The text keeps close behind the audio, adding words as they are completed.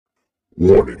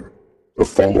Warning: the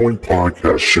following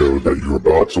podcast show that you're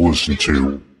about to listen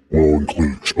to will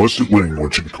include explicit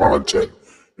language and content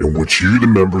in which you, the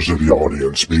members of the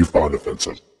audience, may find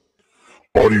offensive.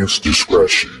 Audience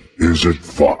discretion is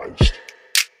advised.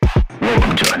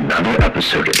 Welcome to another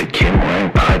episode of the Kim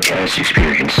Wang Podcast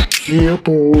Experience. Yeah,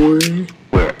 boy.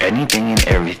 Where anything and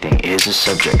everything is a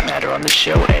subject matter on the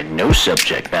show, and no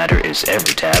subject matter is ever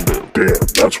taboo. Damn,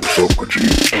 that's what's up, my G.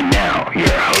 And now, your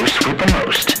host with the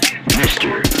most,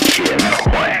 Mr. Kim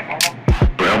Wang.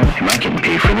 Bro, am I getting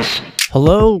paid for this?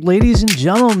 Hello, ladies and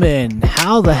gentlemen.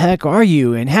 How the heck are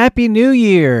you? And Happy New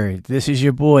Year! This is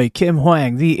your boy, Kim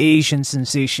Hwang, the Asian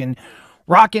sensation,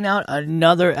 rocking out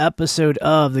another episode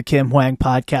of the Kim Hwang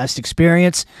Podcast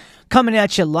Experience, coming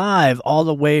at you live all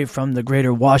the way from the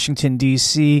greater Washington,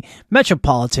 D.C.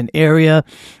 metropolitan area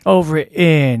over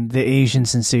in the Asian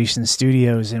Sensation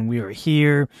Studios. And we are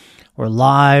here, we're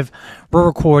live, we're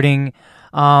recording.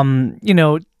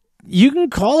 You can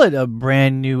call it a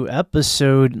brand new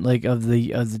episode, like of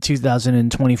the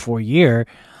 2024 year.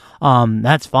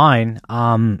 That's fine.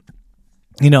 I'll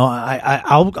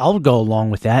go along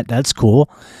with that. That's cool.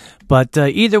 But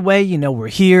either way, we're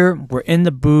here. We're in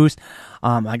the booth.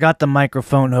 I got the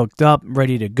microphone hooked up,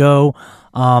 ready to go.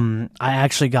 I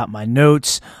actually got my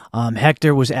notes.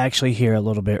 Hector was actually here a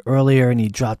little bit earlier, and he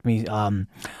dropped me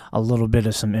a little bit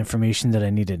of some information that I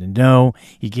needed to know.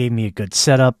 He gave me a good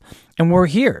setup, and we're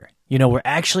here. We're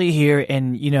actually here,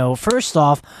 and, first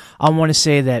off, I want to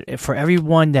say that for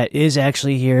everyone that is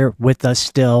actually here with us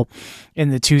still in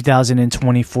the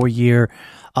 2024 year,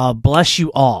 bless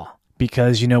you all,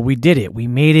 because, we did it. We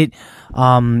made it.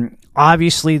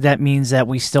 Obviously, that means that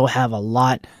we still have a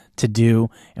lot to do,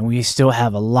 and we still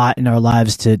have a lot in our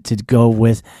lives to go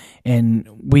with, and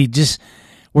we're just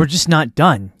not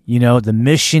done. The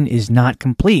mission is not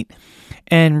complete,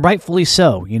 and rightfully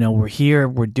so. We're here,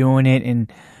 we're doing it, and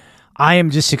I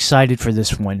am just excited for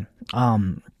this one.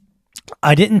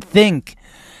 I didn't think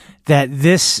that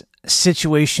this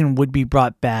situation would be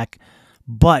brought back,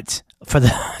 but for the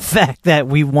fact that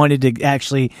we wanted to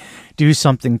actually do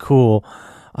something cool,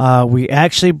 we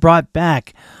actually brought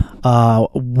back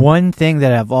one thing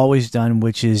that I've always done,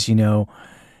 which is,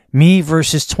 me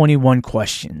versus 21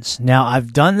 questions. Now,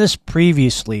 I've done this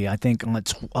previously, I think,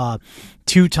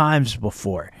 2 times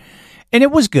before. And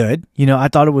it was good. I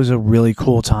thought it was a really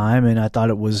cool time, and I thought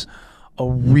it was a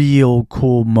real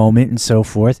cool moment and so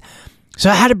forth. So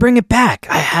I had to bring it back.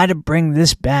 I had to bring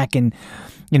this back and,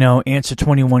 answer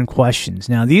 21 questions.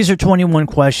 Now, these are 21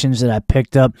 questions that I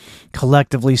picked up,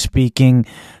 collectively speaking.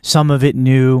 Some of it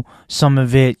new, some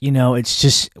of it, it's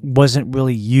just wasn't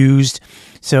really used.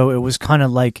 So it was kind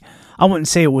of like, I wouldn't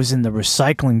say it was in the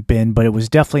recycling bin, but it was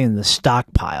definitely in the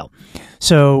stockpile.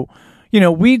 So,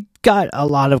 we got a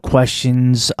lot of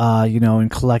questions,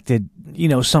 and collected,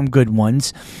 some good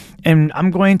ones. And I'm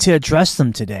going to address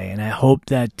them today. And I hope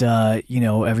that,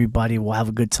 everybody will have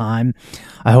a good time.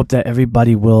 I hope that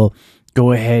everybody will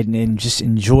go ahead and just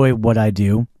enjoy what I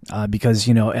do. Because,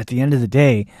 at the end of the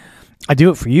day, I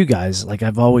do it for you guys. Like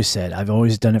I've always said, I've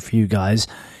always done it for you guys.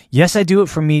 Yes, I do it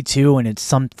for me too. And it's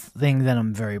something that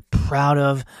I'm very proud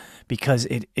of, because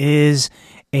it is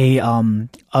a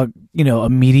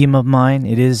medium of mine.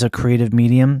 It is a creative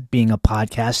medium, being a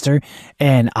podcaster,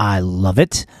 and I love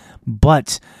it.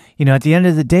 But, at the end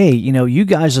of the day, you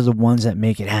guys are the ones that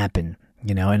make it happen,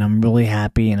 and I'm really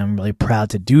happy and I'm really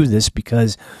proud to do this,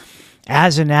 because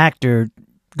as an actor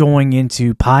going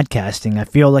into podcasting, I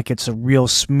feel like it's a real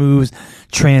smooth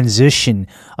transition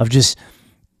of just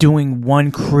doing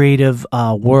one creative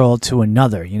world to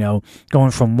another, going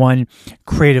from one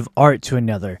creative art to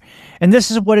another. And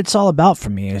this is what it's all about for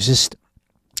me. It's just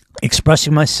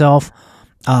expressing myself,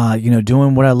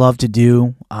 doing what I love to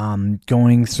do,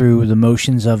 going through the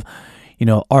motions of,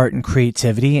 art and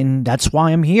creativity. And that's why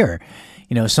I'm here.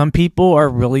 Some people are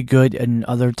really good in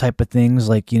other type of things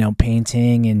like,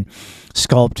 painting and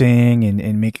sculpting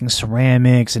and making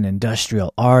ceramics and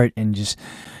industrial art and just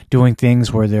doing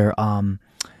things where they're,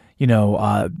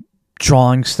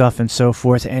 drawing stuff and so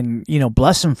forth. And,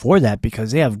 bless them for that,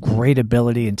 because they have great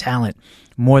ability and talent,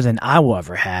 more than I will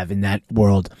ever have in that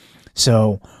world.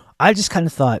 So I just kind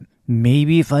of thought,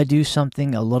 maybe if I do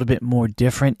something a little bit more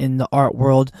different in the art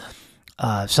world,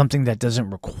 something that doesn't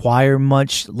require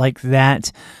much like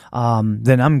that,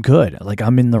 then I'm good. Like,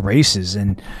 I'm in the races.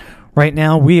 And right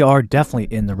now, we are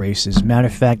definitely in the races. Matter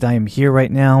of fact, I am here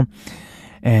right now.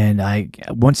 And I,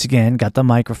 once again, got the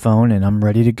microphone, and I'm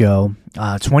ready to go.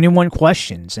 21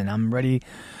 questions, and I'm ready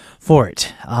for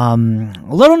it. A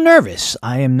little nervous.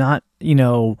 I am not,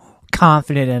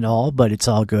 confident at all, but it's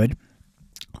all good.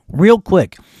 Real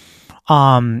quick,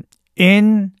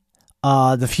 in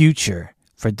the future,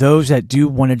 for those that do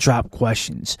want to drop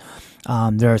questions,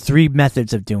 there are 3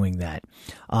 methods of doing that.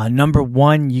 Number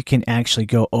 1, you can actually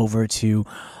go over to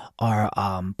our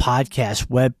podcast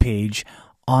webpage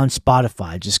on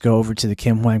Spotify. Just go over to the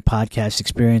Kim Hwang Podcast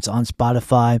Experience on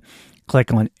Spotify,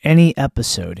 click on any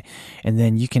episode, and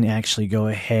then you can actually go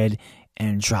ahead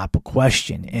and drop a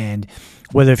question. And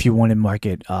whether if you want to mark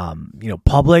it,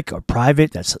 public or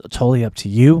private, that's totally up to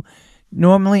you.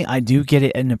 Normally, I do get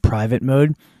it in a private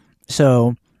mode,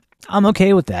 so I'm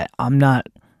okay with that. I'm not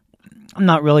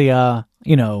really, I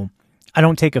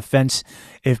don't take offense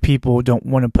if people don't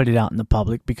want to put it out in the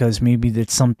public, because maybe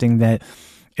that's something that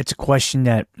it's a question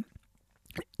that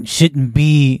shouldn't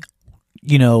be,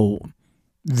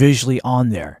 visually on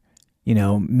there.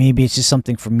 Maybe it's just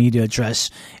something for me to address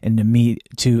and to me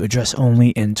to address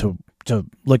only and to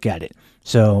look at it.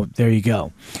 So there you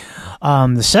go.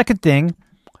 The second thing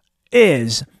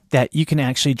is that you can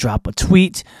actually drop a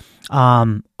tweet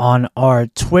on our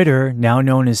Twitter, now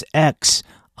known as X,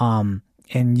 and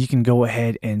you can go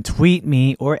ahead and tweet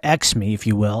me or X me, if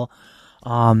you will,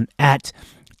 at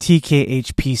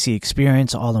TKHPC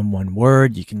Experience, all in one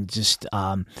word. You can just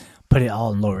put it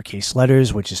all in lowercase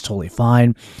letters, which is totally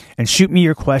fine, and shoot me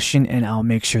your question, and I'll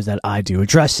make sure that I do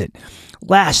address it.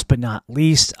 Last but not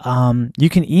least, you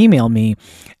can email me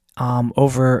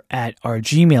over at our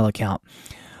Gmail account,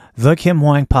 the Kim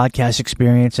Hwang Podcast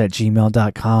Experience at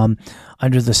gmail.com,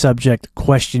 under the subject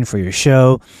question for your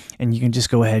show, and you can just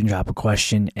go ahead and drop a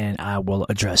question and I will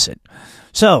address it.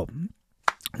 So,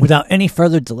 without any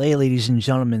further delay, ladies and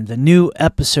gentlemen, the new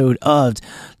episode of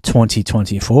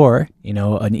 2024,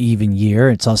 an even year.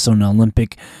 It's also an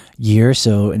Olympic year,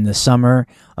 so in the summer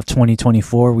of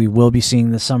 2024, we will be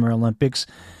seeing the Summer Olympics.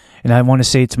 And I want to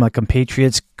say to my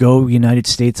compatriots, go United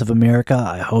States of America.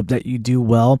 I hope that you do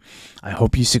well. I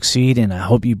hope you succeed, and I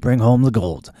hope you bring home the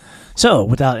gold. So,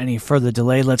 without any further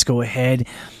delay, let's go ahead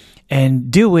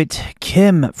and do it.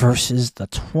 Kim versus the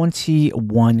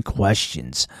 21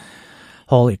 questions.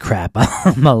 Holy crap,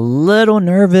 I'm a little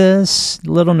nervous,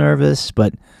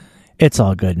 but it's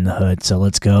all good in the hood, so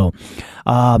let's go.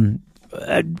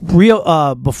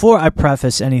 Before I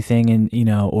preface anything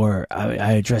or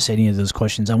I address any of those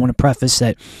questions, I want to preface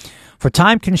that for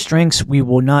time constraints, we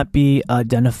will not be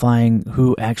identifying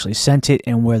who actually sent it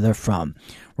and where they're from.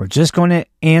 We're just going to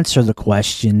answer the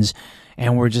questions,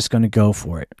 and we're just going to go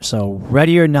for it. So,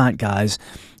 ready or not, guys,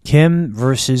 Kim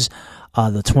versus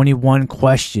the 21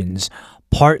 questions.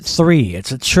 Part 3.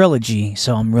 It's a trilogy,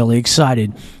 so I'm really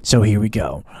excited. So here we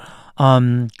go.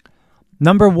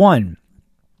 Number 1.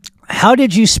 How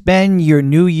did you spend your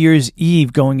New Year's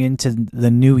Eve going into the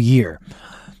new year?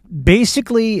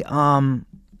 Basically, I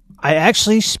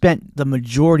actually spent the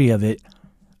majority of it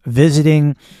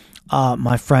visiting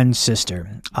my friend's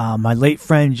sister. My late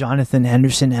friend Jonathan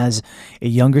Henderson has a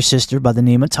younger sister by the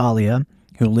name of Talia,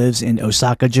 who lives in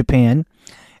Osaka, Japan.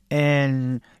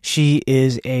 And she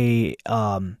is a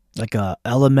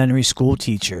elementary school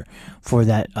teacher for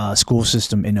that school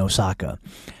system in Osaka.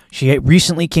 She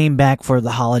recently came back for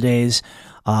the holidays,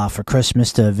 for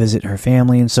Christmas, to visit her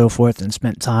family and so forth, and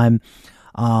spent time,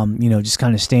 just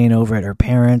kind of staying over at her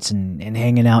parents and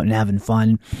hanging out and having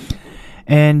fun.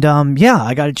 And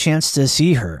I got a chance to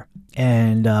see her.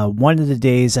 And one of the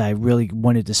days I really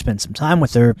wanted to spend some time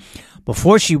with her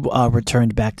before she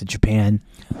returned back to Japan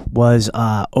was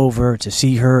over to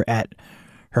see her at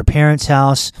her parents'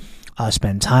 house,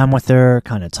 spend time with her,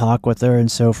 kind of talk with her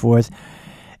and so forth.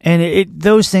 And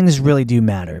those things really do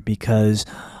matter, because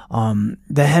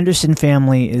the Henderson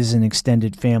family is an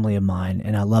extended family of mine,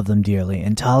 and I love them dearly.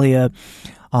 And Talia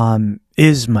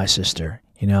is my sister.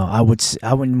 I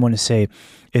wouldn't want to say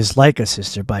is like a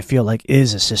sister, but I feel like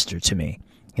is a sister to me.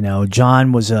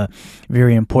 John was a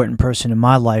very important person in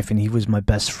my life, and he was my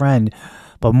best friend,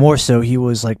 but more so, he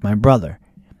was like my brother.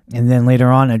 And then later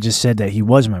on, I just said that he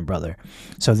was my brother.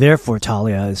 So therefore,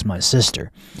 Talia is my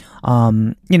sister.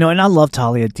 And I love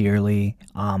Talia dearly.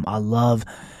 I love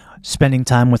spending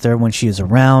time with her when she is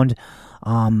around.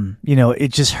 It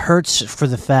just hurts for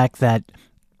the fact that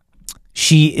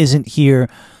she isn't here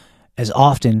as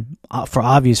often, for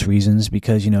obvious reasons,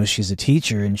 because, she's a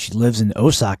teacher and she lives in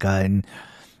Osaka, and,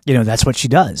 that's what she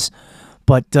does.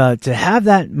 But to have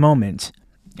that moment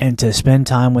and to spend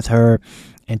time with her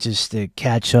and just to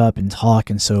catch up and talk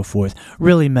and so forth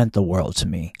really meant the world to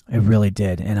me. It really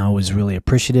did. And I was really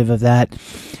appreciative of that.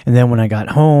 And then when I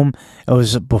got home, it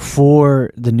was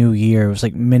before the new year. It was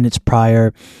like minutes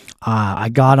prior. I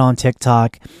got on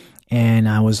TikTok and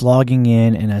I was logging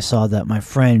in, and I saw that my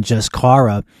friend Jess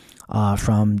Cara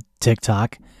from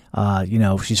TikTok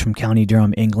She's from County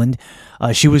Durham, England.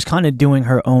 She was kind of doing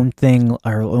her own thing,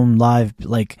 her own live,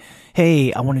 like,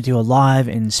 hey, I want to do a live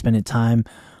and spend a time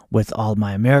with all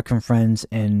my American friends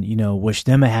and, wish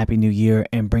them a happy new year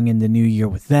and bring in the new year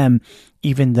with them,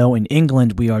 even though in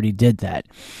England we already did that.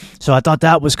 So I thought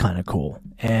that was kind of cool.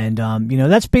 And,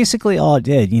 that's basically all I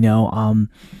did.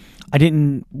 I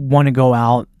didn't want to go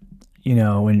out,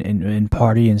 and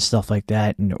party and stuff like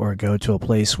that, or go to a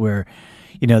place where,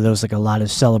 there was like a lot of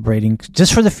celebrating,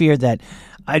 just for the fear that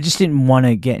I just didn't want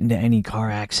to get into any car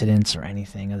accidents or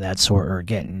anything of that sort, or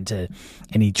get into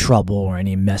any trouble or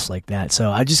any mess like that.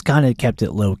 So I just kind of kept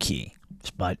it low key.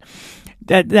 But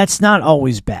that's not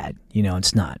always bad,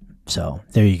 it's not. So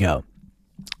there you go.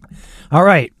 All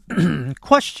right.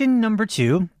 Question number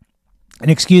 2.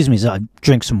 And excuse me, so I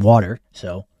drink some water.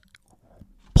 So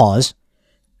pause.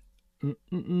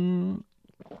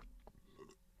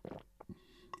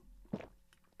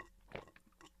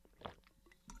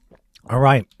 All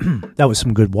right. That was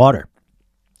some good water.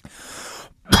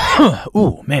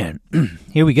 Ooh, man.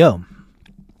 Here we go.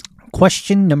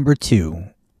 Question number 2.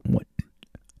 What?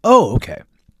 Oh, okay.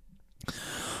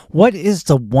 What is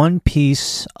the one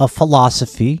piece of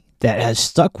philosophy that has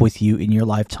stuck with you in your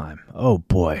lifetime? Oh,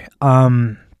 boy.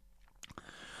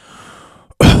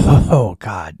 Oh,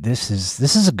 God. This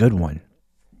is a good one.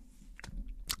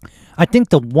 I think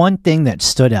the one thing that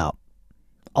stood out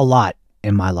a lot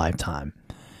in my lifetime,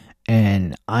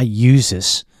 and I use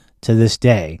this to this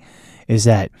day, is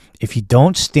that if you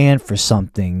don't stand for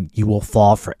something, you will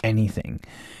fall for anything.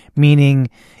 Meaning,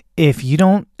 if you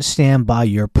don't stand by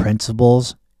your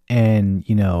principles and,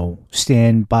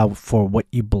 stand by for what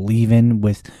you believe in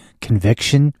with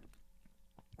conviction,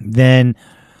 then,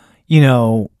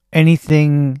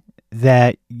 anything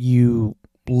that you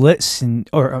listen,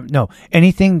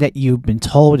 anything that you've been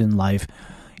told in life,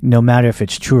 no matter if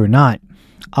it's true or not,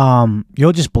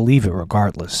 you'll just believe it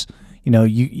regardless.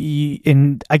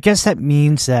 And I guess that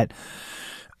means that,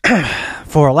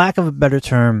 for a lack of a better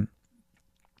term,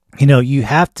 you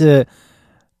have to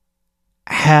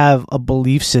have a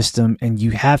belief system, and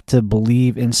you have to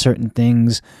believe in certain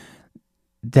things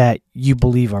that you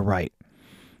believe are right.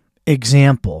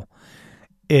 Example,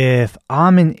 if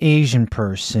I'm an Asian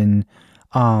person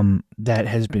that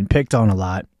has been picked on a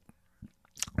lot,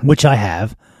 which I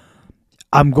have,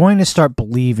 I'm going to start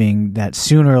believing that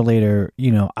sooner or later,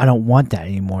 I don't want that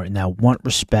anymore, and I want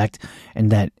respect,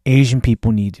 and that Asian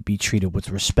people need to be treated with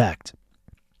respect.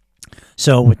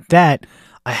 So with that,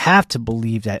 I have to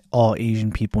believe that all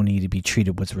Asian people need to be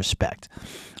treated with respect.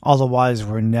 Otherwise,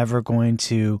 we're never going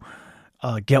to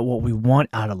get what we want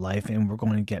out of life, and we're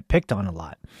going to get picked on a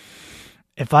lot.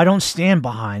 If I don't stand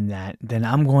behind that, then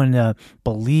I'm going to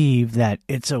believe that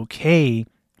it's okay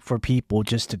for people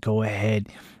just to go ahead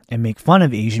and make fun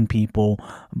of Asian people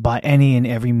by any and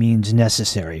every means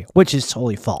necessary, which is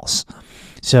totally false.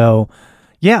 So,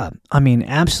 yeah, I mean,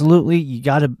 absolutely, you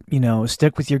got to,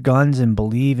 stick with your guns and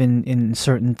believe in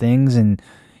certain things, and,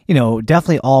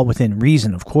 definitely all within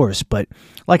reason, of course. But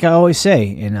like I always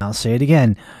say, and I'll say it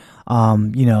again,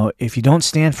 if you don't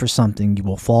stand for something, you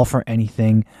will fall for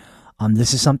anything.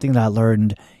 This is something that I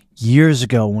learned years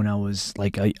ago when I was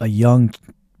like a young...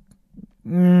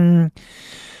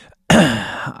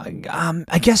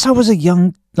 I guess I was a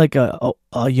young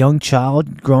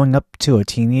child growing up to a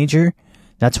teenager.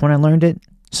 That's when I learned it.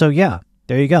 So yeah,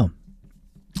 there you go.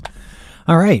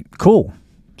 All right, cool.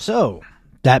 So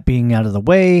that being out of the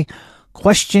way,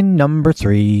 question number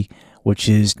 3, which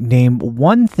is name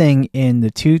one thing in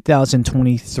the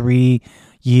 2023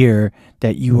 year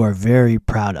that you are very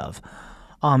proud of.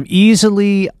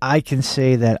 Easily, I can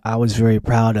say that I was very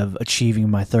proud of achieving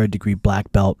my 3rd degree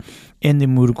black belt in the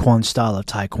Murukwon style of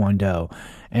Taekwondo,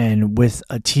 and with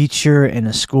a teacher in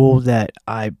a school that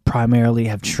I primarily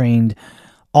have trained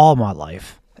all my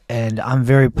life, and I'm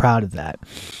very proud of that.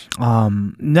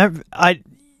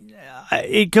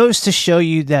 It goes to show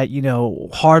you that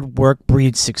hard work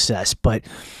breeds success, but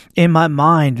in my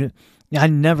mind, I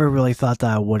never really thought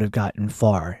that I would have gotten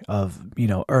far of,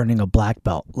 earning a black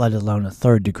belt, let alone a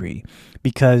 3rd degree.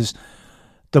 Because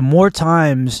the more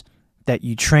times that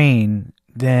you train,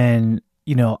 then,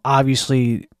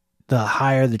 obviously the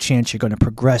higher the chance you're going to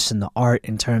progress in the art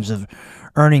in terms of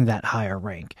earning that higher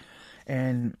rank.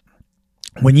 And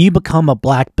when you become a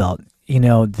black belt,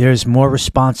 there's more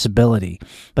responsibility,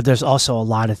 but there's also a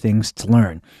lot of things to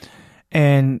learn.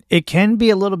 And it can be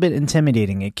a little bit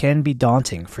intimidating. It can be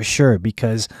daunting for sure,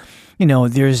 because,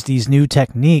 there's these new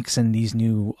techniques and these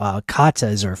new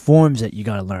katas or forms that you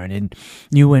got to learn, and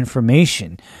new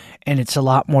information. And it's a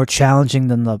lot more challenging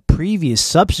than the previous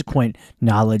subsequent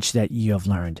knowledge that you have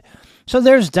learned. So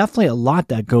there's definitely a lot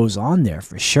that goes on there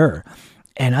for sure.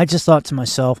 And I just thought to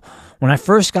myself, when I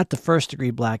first got the first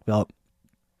degree black belt,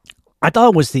 I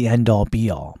thought it was the end all be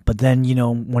all. But then,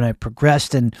 when I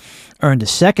progressed and earned a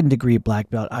second degree black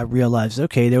belt, I realized,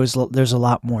 okay, there's a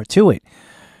lot more to it.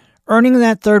 Earning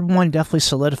that third one definitely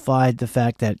solidified the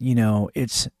fact that,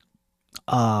 it's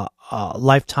a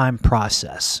lifetime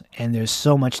process and there's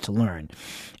so much to learn.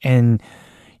 And,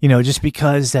 just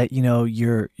because that,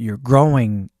 you're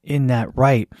growing in that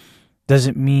right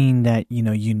doesn't mean that,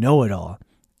 you know it all.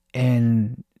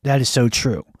 And that is so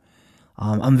true.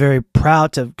 I'm very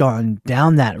proud to have gone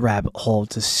down that rabbit hole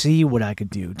to see what I could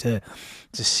do, to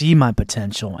see my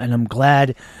potential. And I'm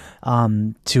glad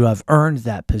to have earned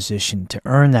that position, to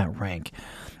earn that rank.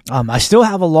 I still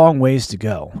have a long ways to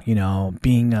go,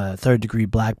 being a third degree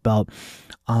black belt.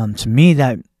 To me,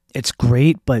 that it's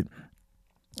great, but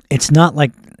it's not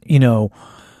like, to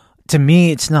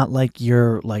me, it's not like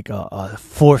you're like a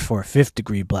fourth or fifth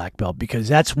degree black belt, because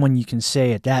that's when you can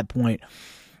say at that point,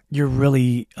 you're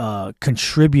really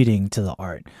contributing to the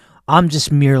art. I'm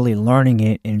just merely learning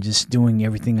it and just doing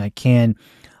everything I can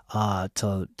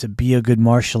to be a good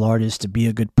martial artist, to be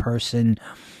a good person,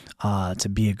 to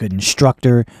be a good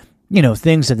instructor,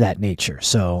 things of that nature.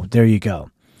 So there you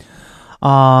go.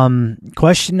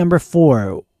 Question number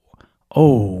 4.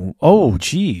 Oh,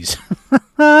 geez.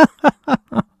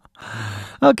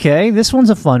 Okay, this one's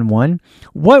a fun one.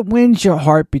 What wins your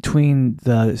heart between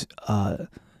the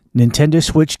Nintendo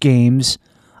Switch games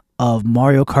of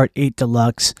Mario Kart 8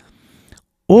 Deluxe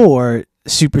or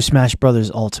Super Smash Bros.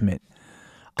 Ultimate?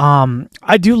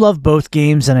 I do love both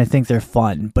games and I think they're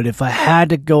fun, but if I had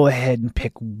to go ahead and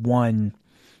pick one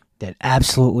that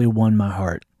absolutely won my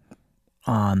heart,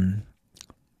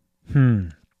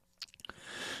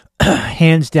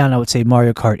 hands down, I would say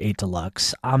Mario Kart 8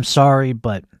 Deluxe. I'm sorry,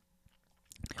 but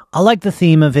I like the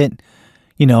theme of it,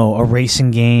 a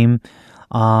racing game.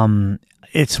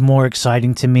 It's more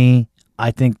exciting to me.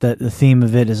 I think that the theme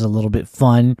of it is a little bit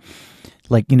fun,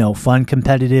 like, fun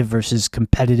competitive versus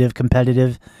competitive.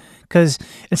 Because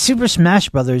in Super Smash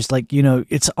Brothers, like,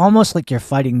 it's almost like you're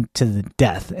fighting to the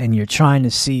death and you're trying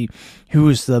to see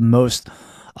who's the most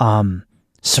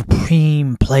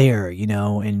supreme player,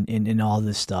 in all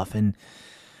this stuff. And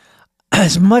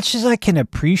as much as I can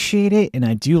appreciate it, and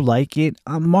I do like it,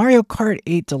 Mario Kart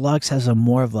 8 Deluxe has a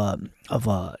more of a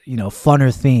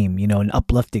funner theme, an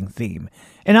uplifting theme,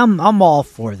 and I'm all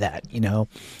for that.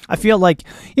 I feel like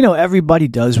everybody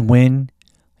does win,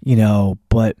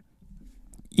 but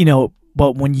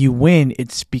when you win,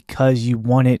 it's because you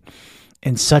won it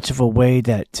in such of a way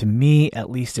that, to me at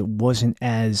least, it wasn't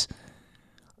as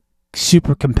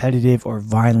super competitive or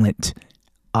violent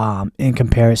in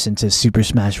comparison to Super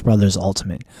Smash Bros.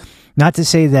 Ultimate. Not to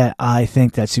say that I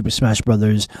think that Super Smash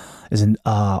Bros. Is an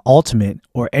Ultimate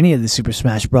or any of the Super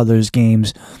Smash Bros.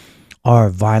 Games are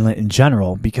violent in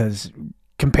general, because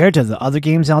compared to the other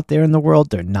games out there in the world,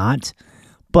 they're not.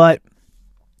 But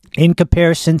in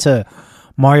comparison to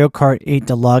Mario Kart 8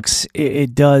 Deluxe,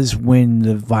 it does win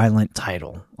the violent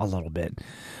title a little bit.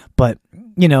 But,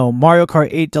 Mario Kart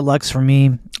 8 Deluxe for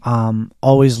me,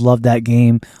 always loved that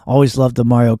game. Always loved the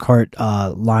Mario Kart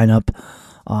lineup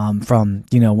from,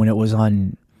 when it was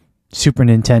on Super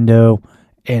Nintendo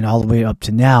and all the way up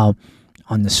to now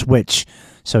on the Switch.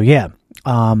 So, yeah,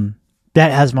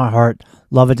 that has my heart.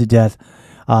 Love it to death.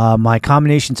 My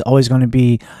combination's always going to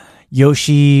be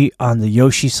Yoshi on the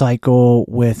Yoshi cycle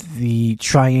with the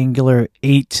triangular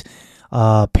 8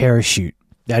 parachute.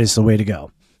 That is the way to go.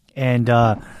 And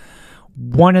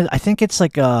I think it's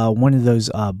like one of those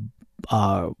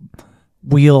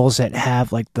wheels that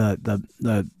have like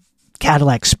the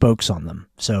Cadillac spokes on them.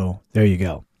 So there you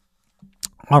go.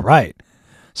 All right.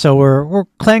 So we're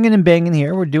clanging and banging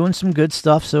here. We're doing some good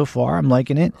stuff so far. I'm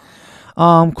liking it.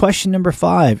 Question number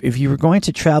 5. If you were going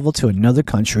to travel to another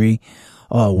country,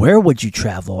 where would you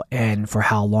travel and for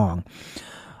how long?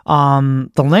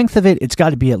 The length of it's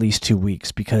got to be at least 2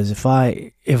 weeks, because if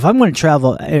I'm going to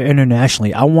travel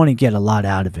internationally, I want to get a lot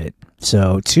out of it.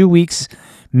 So 2 weeks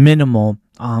minimal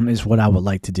is what I would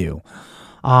like to do.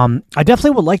 I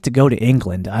definitely would like to go to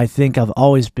England. I think I've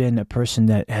always been a person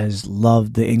that has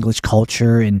loved the English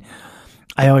culture, and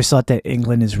I always thought that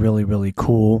England is really, really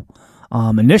cool.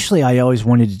 Initially, I always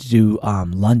wanted to do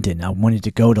London. I wanted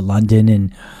to go to London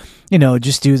and,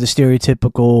 just do the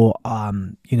stereotypical,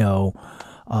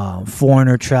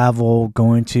 foreigner travel,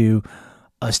 going to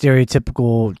a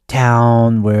stereotypical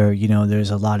town where,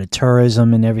 there's a lot of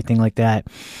tourism and everything like that.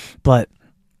 But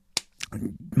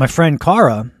my friend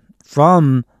Kara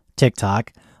from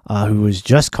TikTok, who was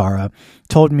just Kara,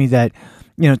 told me that,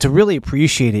 to really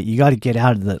appreciate it, you got to get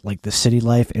out of the city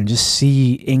life and just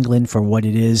see England for what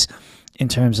it is in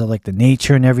terms of like the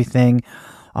nature and everything.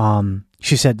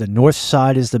 She said the north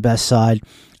side is the best side,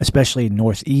 especially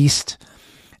northeast.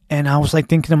 And I was like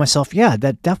thinking to myself, yeah,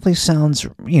 that definitely sounds,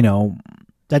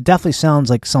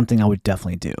 like something I would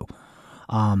definitely do.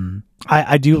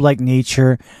 I do like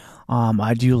nature.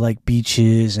 I do like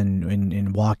beaches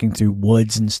and walking through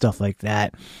woods and stuff like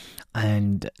that.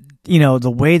 And,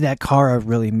 the way that Cara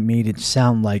really made it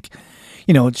sound like,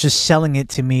 just selling it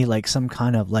to me like some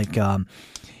kind of like,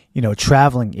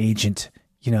 traveling agent,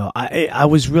 I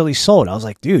was really sold. I was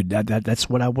like, dude, that's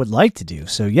what I would like to do.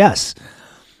 So yes,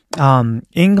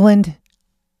 England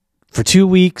for 2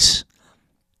 weeks,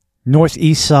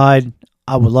 northeast side,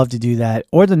 I would love to do that,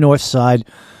 or the north side.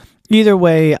 Either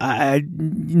way,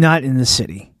 not in the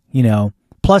city,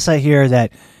 Plus, I hear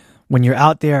that when you're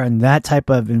out there in that type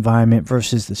of environment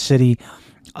versus the city,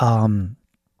 the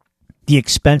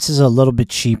expenses are a little bit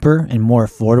cheaper and more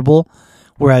affordable.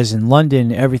 Whereas in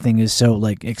London, everything is so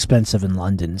like expensive in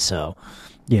London. So,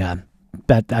 yeah,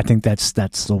 I think that's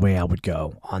the way I would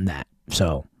go on that.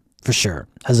 So, for sure,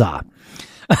 huzzah.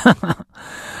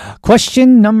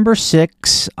 Question number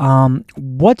 6.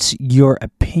 What's your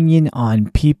opinion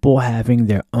on people having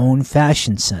their own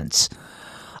fashion sense?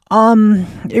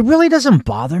 It really doesn't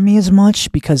bother me as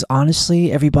much because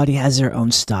honestly, everybody has their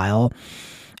own style.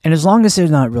 And as long as they're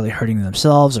not really hurting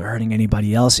themselves or hurting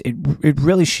anybody else, it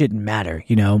really shouldn't matter,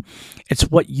 It's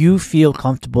what you feel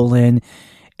comfortable in,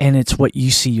 and it's what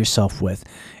you see yourself with.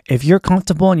 If you're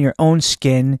comfortable in your own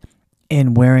skin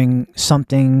and wearing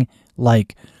something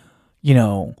like,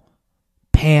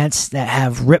 pants that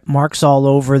have rip marks all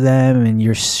over them and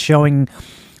you're showing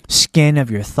skin of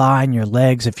your thigh and your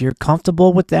legs, if you're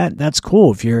comfortable with that, that's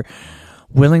cool. If you're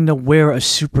willing to wear a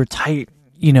super tight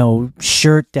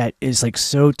shirt that is like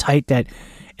so tight that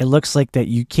it looks like that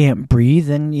you can't breathe,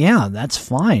 then yeah, that's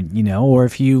fine, or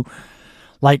if you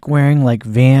like wearing like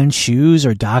Vans shoes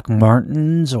or Doc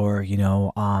Martens or,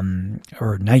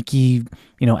 or Nike,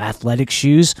 athletic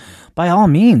shoes, by all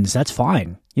means, that's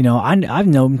fine. I've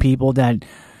known people that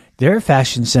their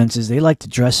fashion senses, they like to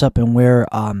dress up and wear,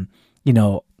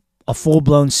 a full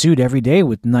blown suit every day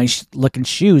with nice looking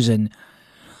shoes. And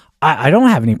I don't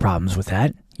have any problems with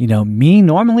that. Me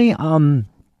normally,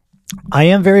 I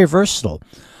am very versatile.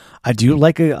 I do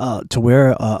like to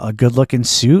wear a good looking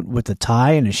suit with a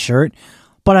tie and a shirt,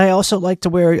 but I also like to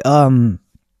wear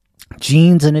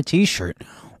jeans and a t-shirt,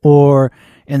 or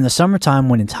in the summertime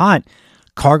when it's hot,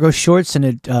 cargo shorts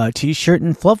and a t-shirt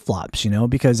and flip-flops,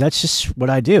 because that's just what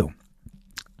I do.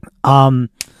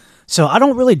 So I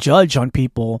don't really judge on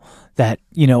people that,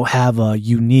 have a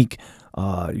unique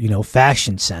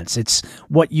fashion sense. It's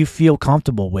what you feel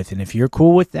comfortable with. And if you're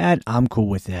cool with that, I'm cool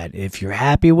with that. If you're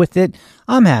happy with it,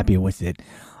 I'm happy with it.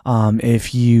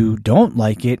 If you don't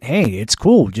like it, hey, it's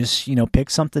cool. Just, pick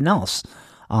something else.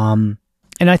 And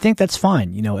I think that's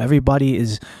fine. Everybody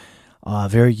is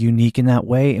very unique in that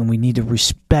way, and we need to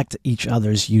respect each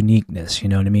other's uniqueness. You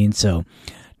know what I mean? So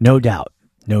no doubt.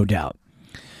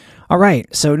 All right,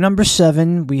 so number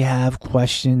 7, we have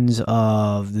questions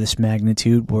of this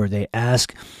magnitude where they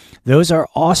ask, those are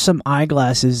awesome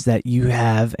eyeglasses that you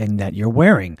have and that you're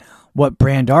wearing. What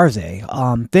brand are they?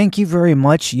 Thank you very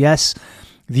much. Yes,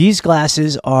 these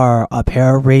glasses are a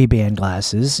pair of Ray-Ban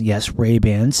glasses. Yes,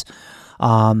 Ray-Bans.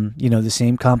 The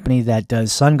same company that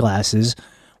does sunglasses.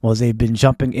 Well, they've been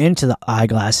jumping into the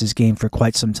eyeglasses game for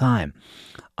quite some time.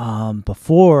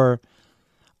 Before,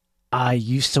 I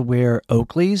used to wear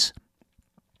Oakleys,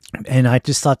 and I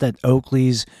just thought that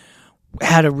Oakleys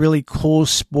had a really cool,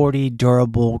 sporty,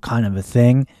 durable kind of a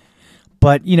thing.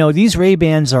 But, these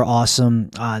Ray-Bans are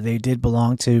awesome. They did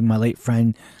belong to my late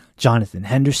friend, Jonathan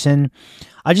Henderson.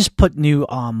 I just put new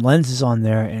lenses on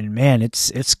there, and man,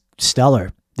 it's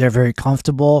stellar. They're very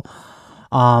comfortable.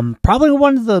 Probably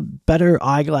one of the better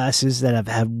eyeglasses that I've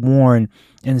had worn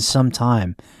in some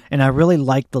time. And I really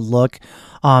like the look.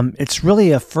 It's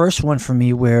really a first one for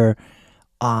me where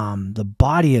the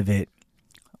body of it,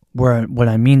 when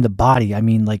I mean the body, I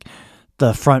mean like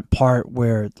the front part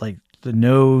where like the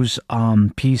nose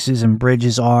pieces and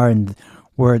bridges are, and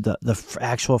where the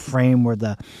actual frame, where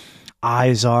the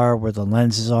eyes are, where the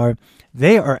lenses are,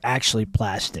 they are actually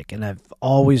plastic. And I've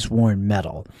always worn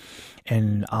metal.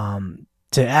 And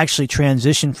to actually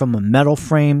transition from a metal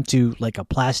frame to like a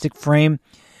plastic frame,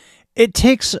 it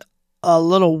takes a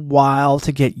little while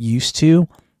to get used to,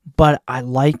 but I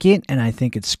like it and I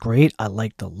think it's great. I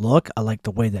like the look. I like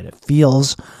the way that it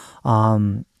feels.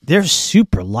 They're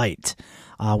super light,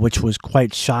 which was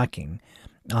quite shocking.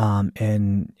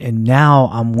 And now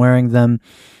I'm wearing them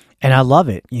and I love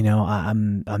it.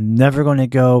 I'm never going to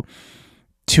go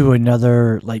to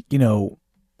another,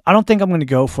 I don't think I'm going to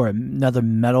go for another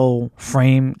metal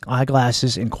frame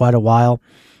eyeglasses in quite a while,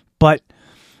 but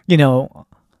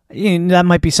that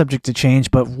might be subject to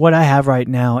change. But what I have right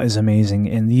now is amazing,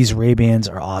 and these Ray-Bans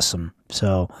are awesome.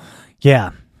 So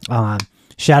yeah,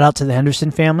 shout out to the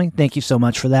Henderson family. Thank you so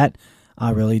much for that.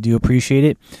 I really do appreciate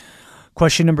it.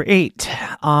 Question number 8.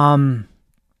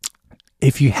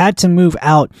 If you had to move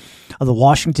out of the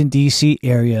Washington, D.C.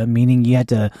 area, meaning you had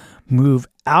to move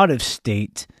out of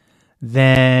state,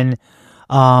 then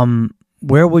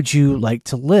where would you like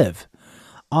to live?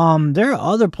 There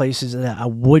are other places that I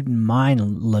wouldn't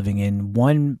mind living in.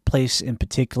 One place in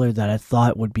particular that I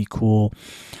thought would be cool,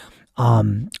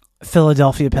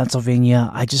 Philadelphia,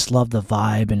 Pennsylvania. I just love the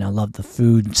vibe and I love the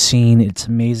food scene. It's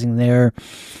amazing there.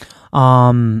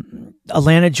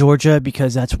 Atlanta, Georgia,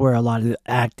 because that's where a lot of the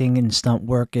acting and stunt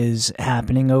work is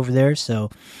happening over there. So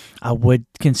I would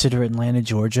consider Atlanta,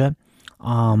 Georgia.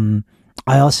 I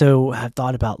also have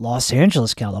thought about Los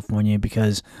Angeles, California,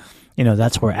 because,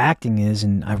 that's where acting is.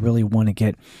 And I really want to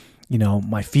get,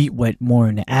 my feet wet more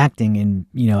into acting and,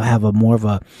 have a more of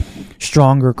a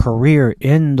stronger career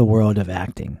in the world of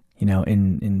acting,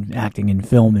 in acting in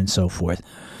film and so forth.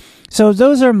 So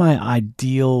those are my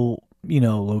ideal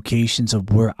locations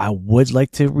of where I would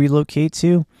like to relocate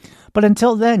to. But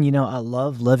until then, I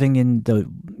love living in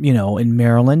in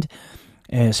Maryland,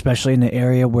 especially in the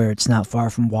area where it's not far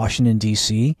from Washington,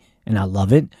 D.C., and I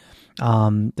love it.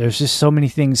 There's just so many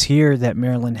things here that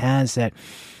Maryland has that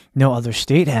no other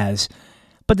state has.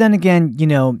 But then again,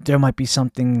 there might be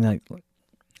something like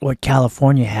what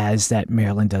California has that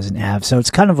Maryland doesn't have. So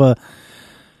it's kind of like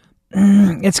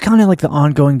the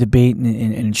ongoing debate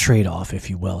and trade-off, if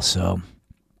you will. So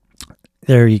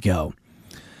there you go.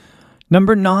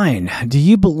 Number 9, do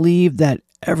you believe that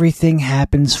everything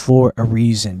happens for a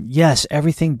reason? Yes,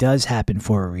 everything does happen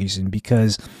for a reason,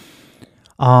 because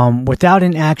without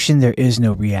an action, there is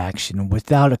no reaction.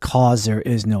 Without a cause, there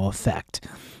is no effect.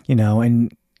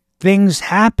 And things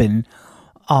happen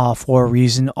for a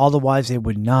reason. Otherwise, they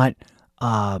would not.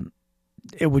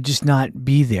 It would just not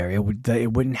be there. It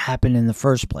wouldn't happen in the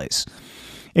first place.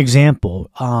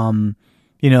 Example, I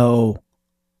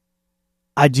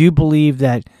do believe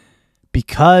that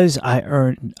because I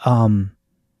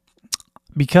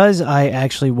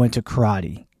actually went to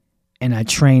karate and I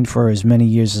trained for as many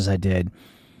years as I did,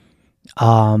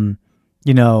 I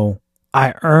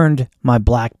earned my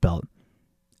black belt,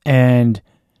 and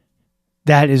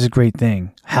that is a great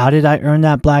thing. How did I earn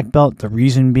that black belt? The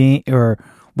reason being, or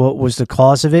what was the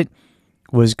cause of it,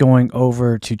 was going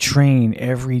over to train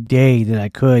every day that I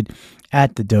could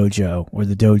at the dojo or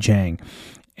the dojang.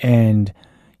 And,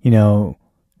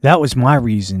 that was my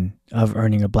reason of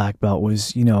earning a black belt,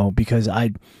 was, because my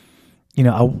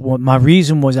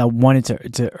reason was I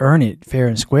wanted to earn it fair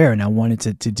and square, and I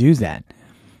wanted to do that.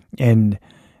 And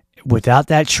without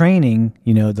that training,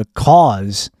 the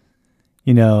cause,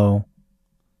 it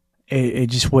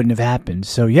just wouldn't have happened.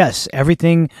 So yes,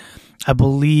 everything, I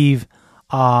believe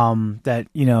that,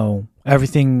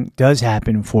 everything does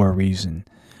happen for a reason,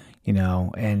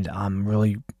 and I'm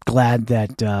really glad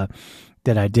that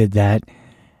I did that.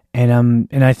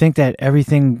 And I think that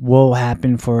everything will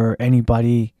happen for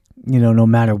anybody, no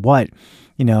matter what,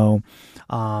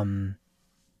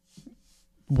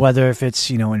 whether if it's,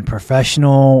 in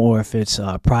professional, or if it's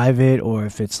private, or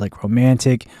if it's like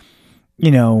romantic,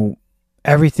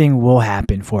 everything will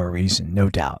happen for a reason, no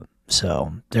doubt.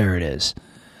 So there it is.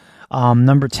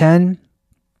 Number 10,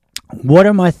 what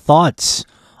are my thoughts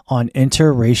on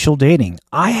interracial dating?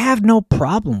 I have no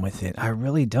problem with it. I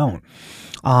really don't.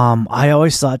 I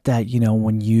always thought that,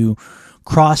 when you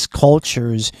cross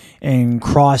cultures and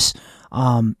cross,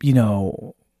 one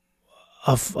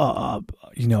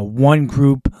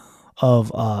group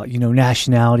of,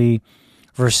 nationality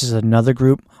versus another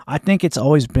group, I think it's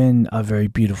always been a very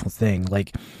beautiful thing.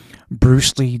 Like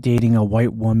Bruce Lee dating a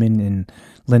white woman and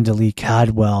Linda Lee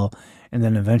Cadwell, and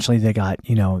then eventually they got,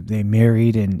 they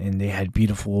married and they had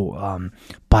beautiful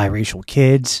biracial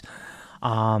kids,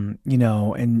 and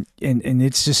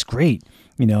it's just great.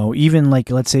 Even like,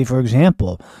 let's say, for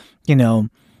example,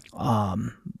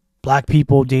 black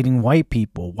people dating white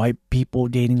people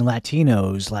dating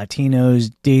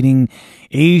Latinos dating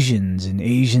Asians, and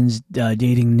Asians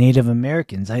dating Native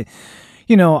Americans. I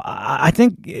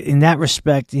think in that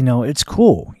respect, it's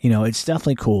cool. It's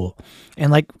definitely cool.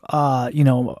 And like,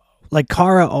 like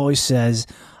Kara always says,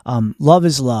 love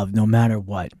is love no matter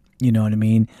what. You know what I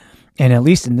mean? And at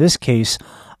least in this case,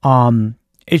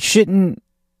 it shouldn't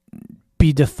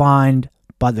be defined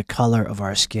by the color of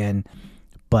our skin,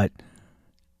 but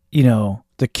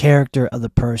the character of the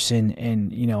person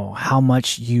and, how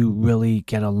much you really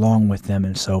get along with them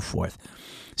and so forth.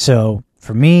 So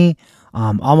for me,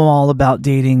 I'm all about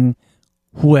dating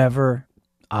whoever,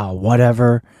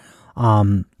 whatever.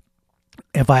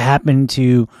 If I happen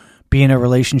to be in a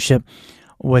relationship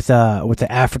with an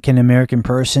African American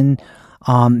person,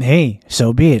 hey,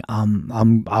 so be it.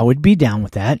 I would be down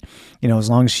with that. As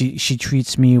long as she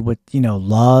treats me with,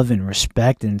 love and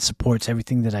respect and supports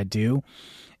everything that I do.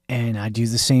 And I do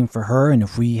the same for her. And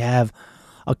if we have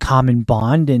a common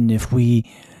bond and if we,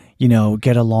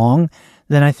 get along,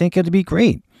 then I think it'd be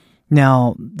great.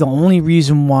 Now, the only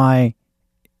reason why,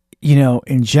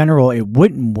 in general, it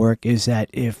wouldn't work is that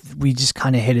if we just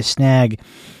kind of hit a snag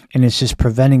and it's just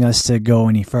preventing us to go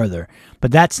any further.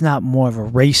 But that's not more of a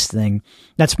race thing.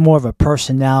 That's more of a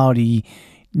personality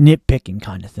nitpicking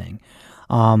kind of thing.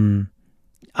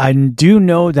 I do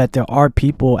know that there are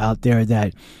people out there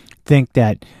that think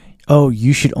that, oh,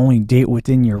 you should only date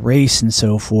within your race and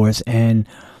so forth. And,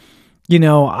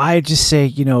 I just say,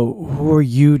 who are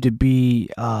you to be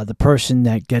the person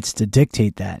that gets to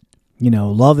dictate that?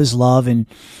 Love is love. And,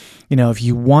 if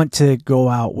you want to go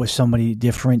out with somebody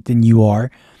different than you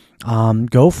are,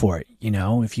 go for it.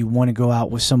 If you want to go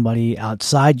out with somebody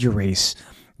outside your race,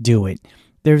 do it.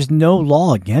 There's no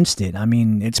law against it. I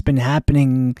mean, it's been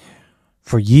happening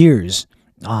for years,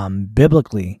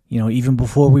 biblically, even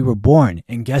before we were born.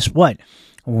 And guess what?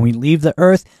 When we leave the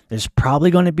earth, there's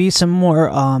probably going to be some more,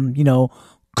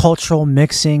 cultural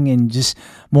mixing and just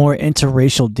more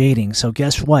interracial dating. So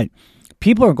guess what?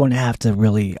 People are going to have to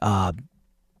really,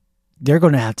 they're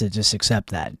going to have to just accept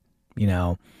that,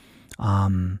 the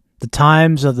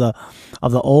times of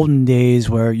the olden days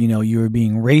where, you were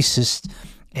being racist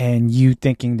and you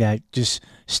thinking that just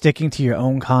sticking to your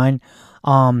own kind,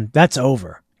 that's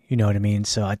over. You know what I mean?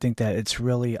 So I think that it's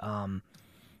really,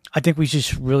 I think we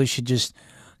just really should just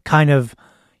kind of,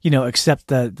 accept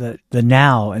the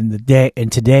now and the day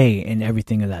and today and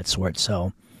everything of that sort.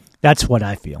 So that's what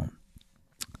I feel.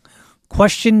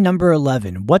 Question number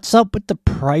 11. What's up with the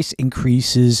price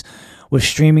increases with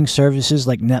streaming services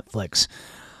like Netflix?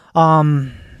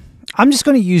 I'm just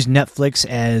going to use Netflix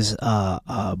as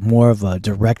more of a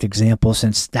direct example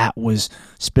since that was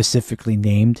specifically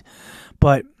named.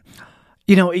 But,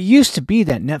 it used to be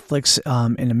that Netflix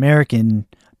in American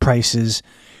prices,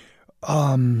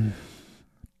 I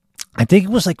think it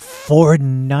was like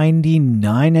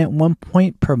 $4.99 at one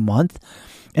point per month.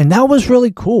 And that was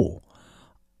really cool.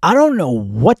 I don't know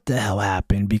what the hell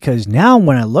happened because now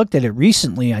when I looked at it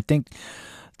recently, I think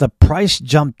the price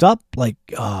jumped up like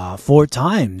 4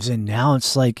 times, and now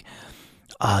it's like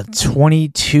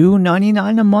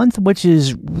 $22.99 a month, which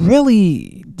is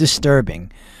really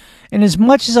disturbing. And as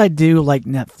much as I do like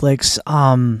Netflix,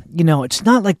 it's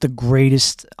not like the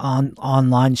greatest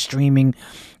online streaming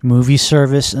movie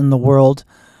service in the world.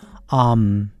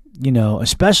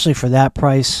 Especially for that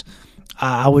price,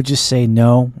 I would just say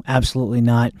no, absolutely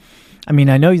not. I mean,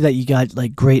 I know that you got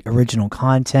like great original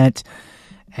content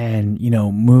and,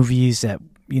 movies that,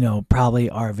 probably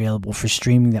are available for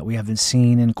streaming that we haven't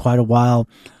seen in quite a while.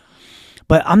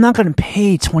 But I'm not going to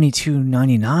pay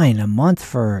 $22.99 a month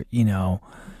for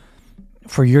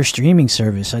your streaming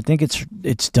service. I think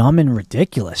it's dumb and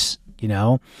ridiculous,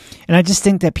 and I just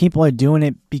think that people are doing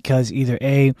it because either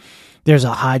A, there's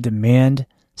a high demand,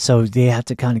 so they have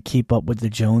to kind of keep up with the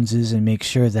Joneses and make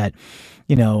sure that,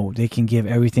 they can give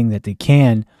everything that they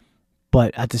can,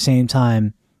 but at the same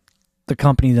time, the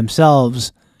company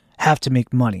themselves have to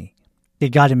make money. They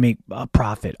got to make a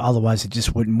profit, otherwise it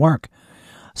just wouldn't work.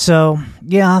 So,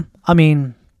 yeah, I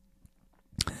mean,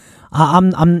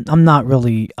 I'm not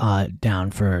really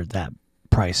down for that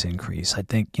price increase. I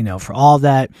think, for all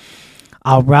that,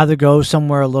 I'll rather go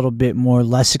somewhere a little bit more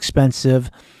less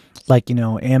expensive, like,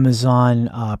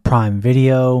 Amazon Prime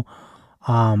Video.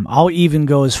 I'll even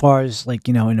go as far as like,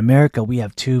 in America we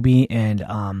have Tubi and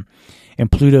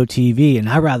Pluto TV, and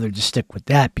I'd rather just stick with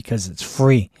that because it's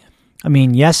free. I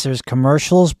mean, yes, there's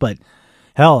commercials, but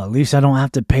hell, at least I don't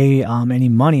have to pay any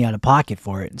money out of pocket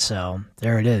for it. So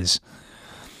there it is.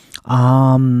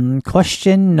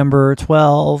 Question number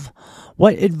 12.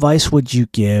 What advice would you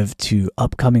give to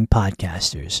upcoming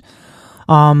podcasters?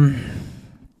 I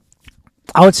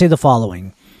would say the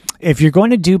following. If you're going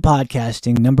to do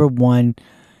podcasting, number one,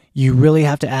 you really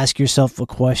have to ask yourself a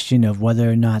question of whether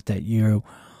or not that you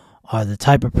are the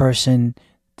type of person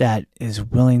that is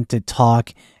willing to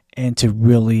talk and to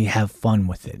really have fun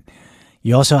with it.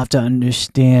 You also have to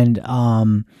understand,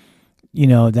 that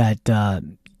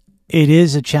it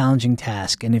is a challenging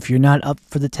task. And if you're not up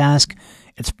for the task,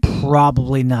 it's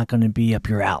probably not going to be up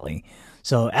your alley.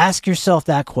 So ask yourself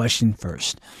that question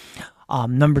first.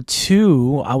 Number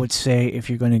two, I would say if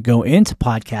you're going to go into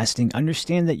podcasting,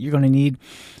 understand that you're going to need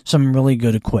some really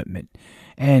good equipment.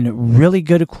 And really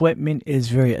good equipment is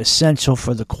very essential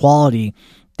for the quality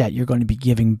that you're going to be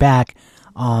giving back,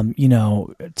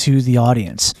 to the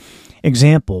audience.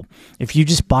 Example, if you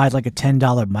just buy like a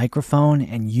 $10 microphone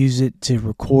and use it to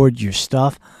record your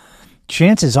stuff,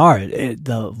 chances are,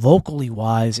 the vocally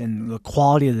wise and the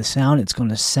quality of the sound, it's going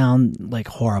to sound like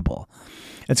horrible.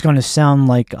 It's going to sound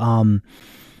like, the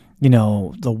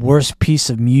worst piece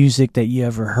of music that you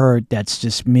ever heard that's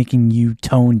just making you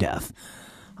tone deaf.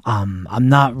 I'm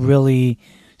not really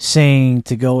saying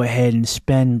to go ahead and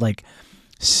spend like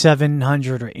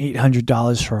 $700 or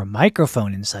 $800 for a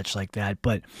microphone and such like that,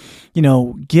 but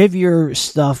give your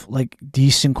stuff like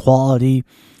decent quality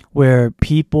where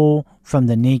people from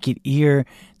the naked ear,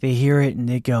 they hear it and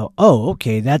they go, oh,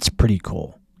 okay, that's pretty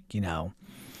cool.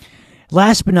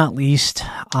 Last but not least,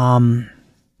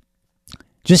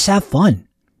 just have fun.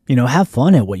 Have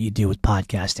fun at what you do with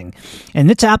podcasting. And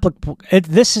it's applicable.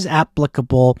 This is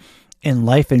applicable in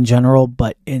life in general,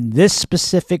 but in this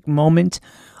specific moment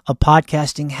of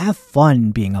podcasting, have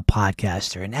fun being a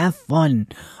podcaster and have fun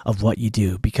of what you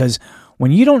do. Because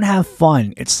when you don't have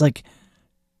fun, it's like,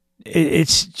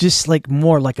 it's just like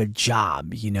more like a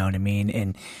job, you know what I mean?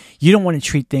 And you don't want to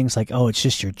treat things like, oh, it's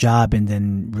just your job and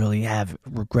then really have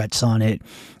regrets on it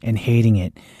and hating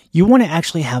it. You want to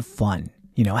actually have fun,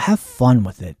 have fun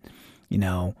with it,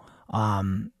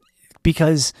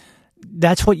 because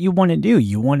that's what you want to do.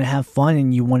 You want to have fun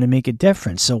and you want to make a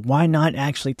difference. So why not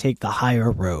actually take the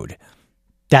higher road?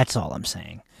 That's all I'm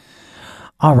saying.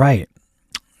 All right.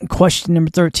 Question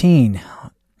number 13.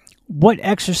 What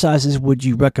exercises would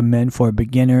you recommend for a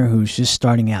beginner who's just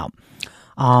starting out?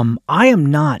 I am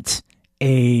not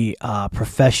a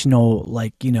professional,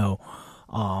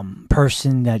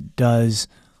 person that does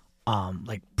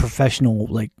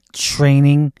professional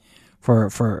training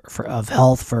for of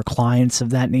health for clients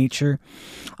of that nature.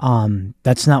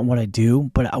 That's not what I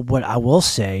do. But what I will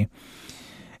say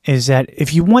is that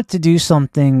if you want to do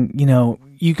something,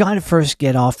 you got to first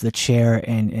get off the chair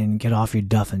and get off your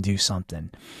duff and do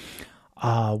something.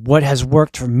 What has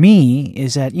worked for me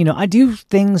is that, I do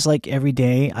things like every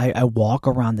day. I walk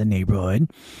around the neighborhood,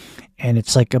 and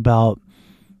it's like about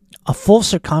a full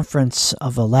circumference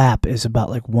of a lap is about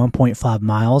like 1.5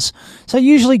 miles. So I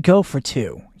usually go for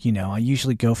 2. I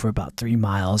usually go for about 3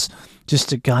 miles just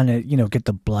to kind of, get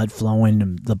the blood flowing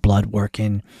and the blood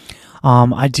working.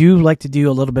 I do like to do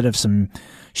a little bit of some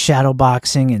shadow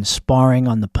boxing and sparring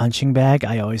on the punching bag.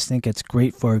 I always think it's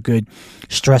great for a good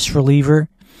stress reliever.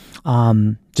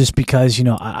 Just because,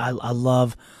 I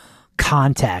love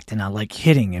contact and I like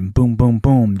hitting and boom, boom,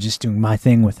 boom, just doing my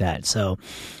thing with that. So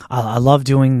I love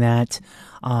doing that.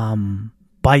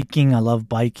 Biking, I love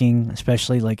biking,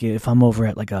 especially like if I'm over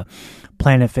at like a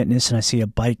Planet Fitness and I see a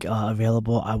bike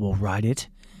available, I will ride it.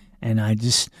 And I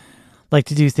just like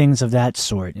to do things of that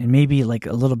sort and maybe like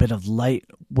a little bit of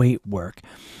lightweight work.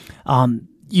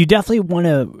 You definitely want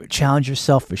to challenge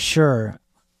yourself for sure,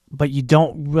 but you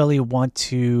don't really want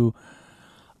to,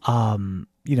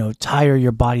 tire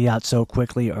your body out so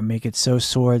quickly or make it so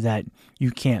sore that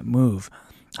you can't move.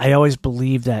 I always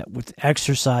believe that with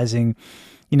exercising,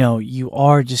 you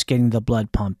are just getting the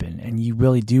blood pumping, and you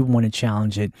really do want to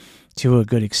challenge it to a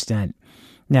good extent.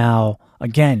 Now,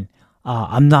 again,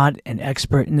 I'm not an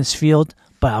expert in this field,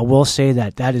 but I will say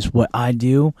that that is what I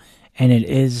do, and it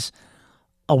is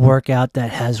a workout that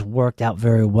has worked out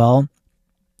very well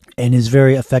and is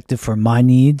very effective for my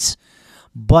needs.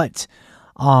 But,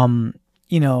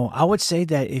 I would say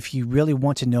that if you really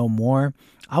want to know more,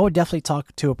 I would definitely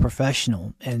talk to a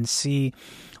professional and see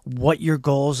what your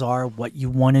goals are, what you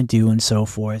want to do, and so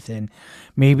forth. And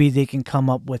maybe they can come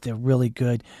up with a really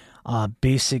good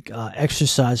basic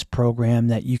exercise program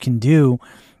that you can do,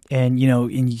 and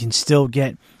and you can still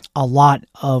get a lot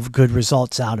of good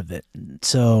results out of it.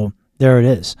 So there it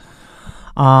is.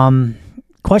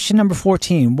 Question number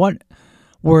 14. What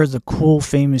were the cool,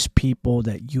 famous people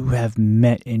that you have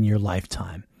met in your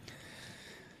lifetime?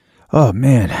 Oh,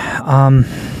 man.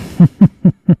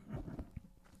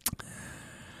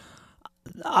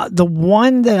 The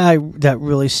one that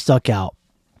really stuck out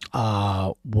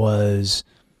was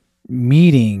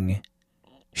meeting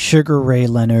Sugar Ray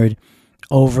Leonard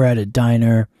over at a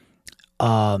diner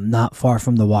not far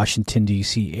from the Washington,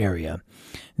 D.C. area.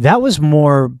 That was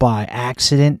more by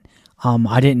accident.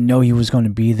 I didn't know he was going to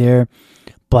be there,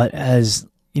 but as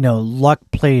luck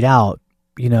played out,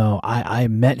 I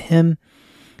met him,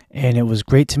 and it was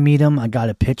great to meet him. I got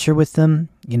a picture with him,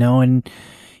 and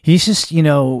he's just,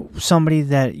 somebody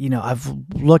that,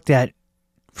 I've looked at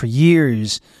for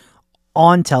years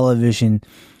on television,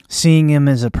 seeing him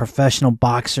as a professional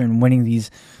boxer and winning these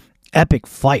epic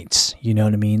fights, you know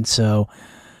what I mean? So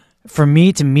for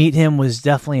me to meet him was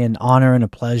definitely an honor and a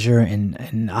pleasure,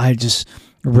 and I just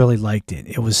really liked it.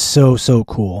 It was so, so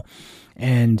cool.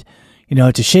 And,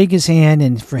 to shake his hand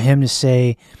and for him to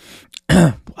say,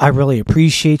 I really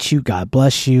appreciate you, God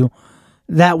bless you,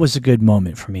 that was a good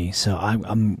moment for me. So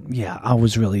I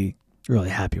was really, really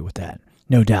happy with that.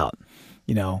 No doubt.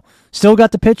 Still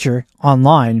got the picture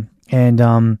online, and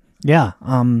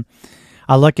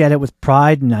I look at it with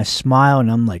pride and I smile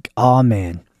and I'm like, oh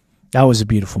man, that was a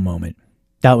beautiful moment.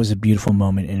 That was a beautiful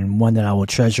moment, and one that I will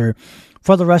treasure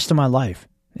for the rest of my life.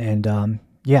 And I'm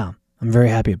very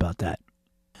happy about that.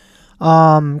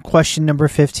 Question number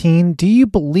 15. Do you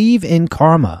believe in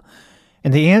karma?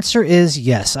 And the answer is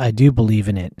yes, I do believe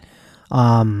in it.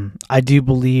 I do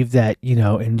believe that,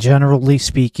 in generally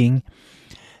speaking,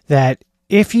 that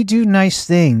if you do nice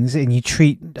things and you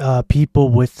treat people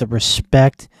with the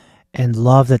respect and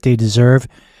love that they deserve,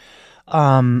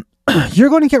 you're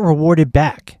going to get rewarded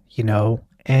back,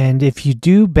 And if you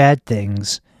do bad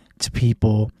things to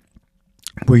people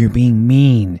where you're being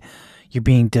mean, you're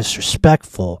being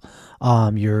disrespectful,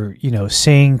 you're,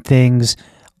 saying things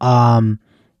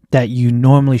that you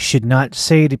normally should not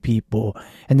say to people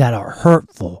and that are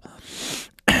hurtful,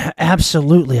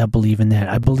 absolutely, I believe in that.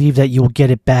 I believe that you'll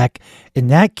get it back, in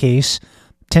that case,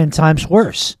 10 times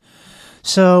worse.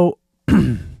 So,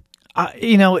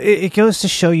 it goes to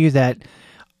show you that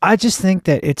I just think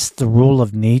that it's the rule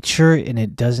of nature, and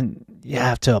it doesn't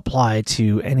have to apply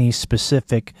to any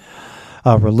specific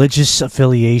religious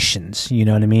affiliations, you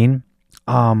know what I mean?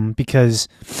 Because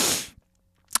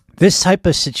this type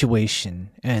of situation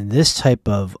and this type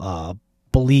of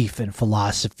belief and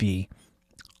philosophy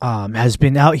has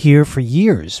been out here for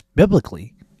years,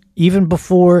 biblically, even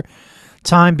before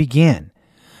time began.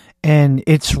 And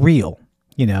it's real,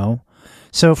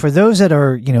 So for those that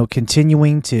are,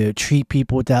 continuing to treat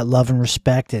people with that love and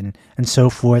respect and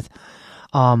so forth,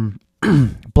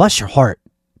 bless your heart.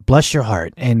 Bless your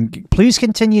heart. And please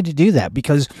continue to do that,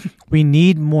 because we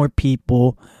need more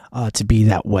people to be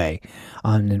that way.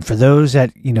 And for those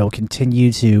that,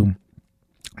 continue to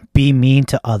be mean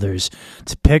to others,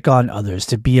 to pick on others,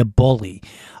 to be a bully,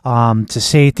 to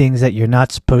say things that you're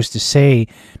not supposed to say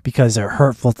because they're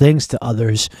hurtful things to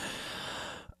others,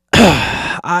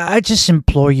 I just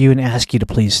implore you and ask you to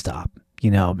please stop.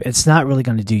 It's not really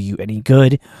going to do you any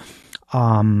good.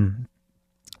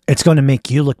 It's going to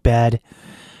make you look bad.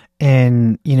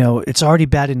 And, it's already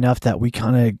bad enough that we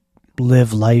kind of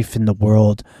live life in the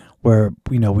world where,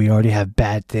 we already have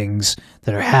bad things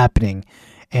that are happening,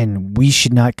 and we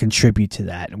should not contribute to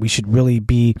that. We should really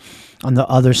be on the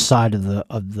other side of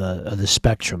the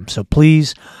spectrum. So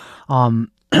please,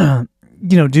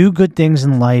 do good things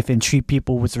in life and treat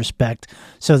people with respect,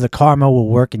 so the karma will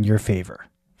work in your favor.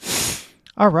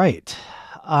 All right.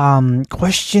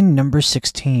 Question number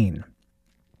 16.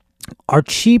 Are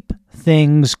cheap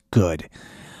things good?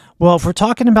 Well, if we're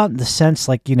talking about in the sense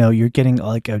like, you're getting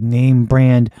like a name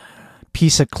brand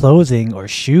piece of clothing or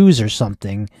shoes or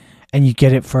something, and you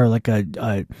get it for like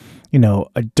a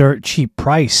dirt cheap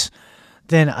price,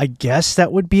 then I guess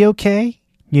that would be okay.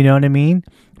 You know what I mean?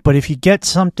 But if you get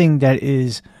something that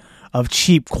is of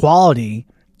cheap quality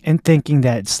and thinking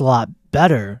that it's a lot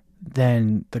better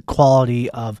than the quality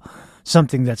of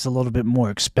something that's a little bit more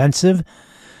expensive,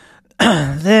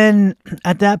 then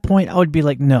at that point I would be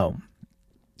like, no,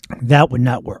 that would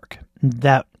not work.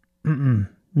 Not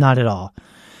at all.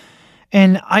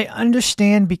 And I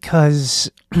understand, because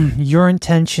your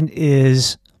intention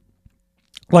is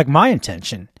like my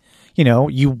intention.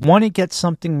 You want to get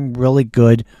something really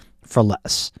good for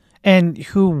less. And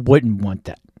who wouldn't want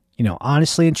that?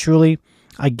 Honestly and truly,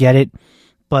 I get it.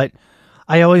 But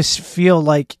I always feel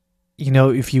like,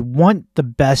 if you want the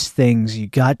best things, you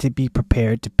got to be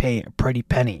prepared to pay a pretty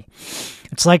penny.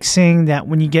 It's like saying that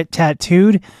when you get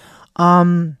tattooed,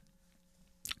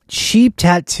 cheap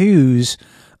tattoos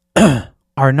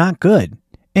are not good,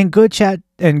 and good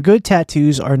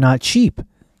tattoos are not cheap.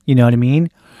 You know what I mean?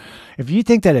 If you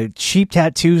think that a cheap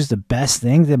tattoo is the best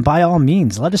thing, then by all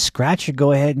means, let a scratcher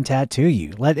go ahead and tattoo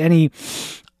you. Let any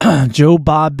Joe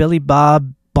Bob, Billy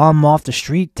Bob, bum off the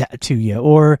street tattoo you.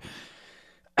 Or,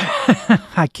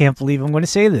 I can't believe I'm going to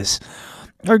say this,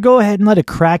 or go ahead and let a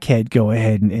crackhead go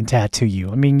ahead and tattoo you.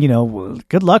 I mean,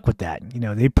 good luck with that.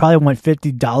 They probably want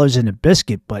 $50 in a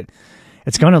biscuit, but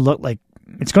it's going to look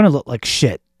like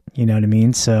shit. You know what I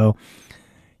mean? So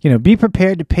be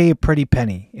prepared to pay a pretty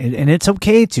penny. And it's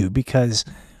okay to, because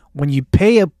when you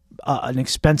pay an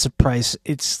expensive price,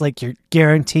 it's like you're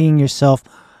guaranteeing yourself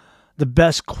the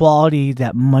best quality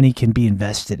that money can be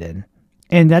invested in.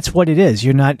 And that's what it is.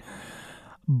 You're not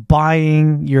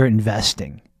buying, you're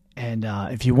investing. And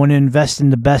if you want to invest in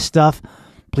the best stuff,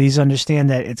 please understand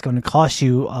that it's going to cost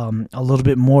you a little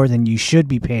bit more than you should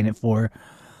be paying it for.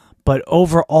 But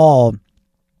overall,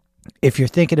 if you're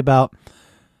thinking about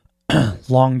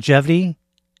longevity,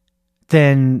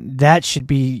 then that should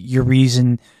be your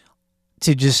reason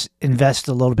to just invest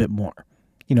a little bit more,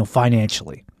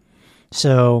 financially.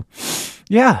 So,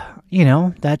 yeah,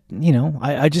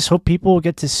 I just hope people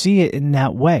get to see it in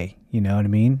that way. You know what I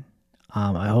mean?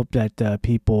 I hope that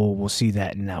people will see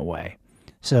that in that way.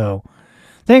 So,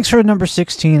 thanks for number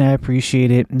 16. I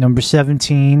appreciate it. Number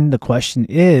 17, the question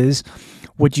is,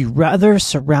 would you rather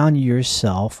surround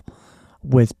yourself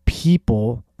with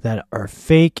people that are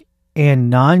fake and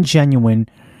non-genuine,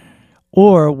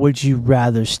 or would you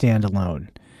rather stand alone?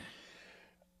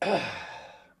 Wow.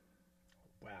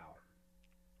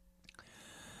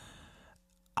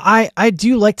 I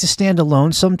do like to stand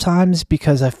alone sometimes,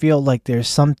 because I feel like there's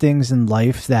some things in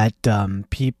life that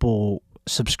people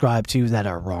subscribe to that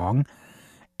are wrong,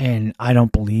 and I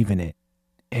don't believe in it.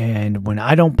 And when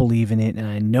I don't believe in it and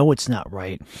I know it's not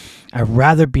right, I'd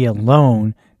rather be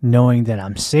alone knowing that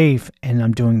I'm safe and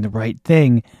I'm doing the right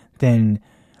thing than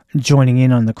joining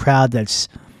in on the crowd that's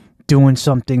doing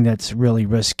something that's really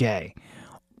risque.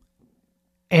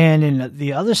 And in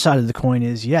the other side of the coin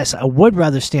is, yes, I would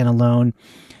rather stand alone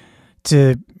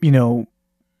to,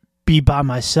 be by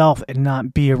myself and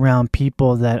not be around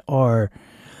people that are,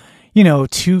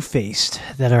 two-faced,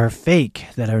 that are fake,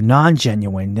 that are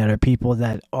non-genuine, that are people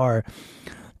that are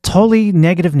totally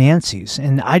negative Nancy's.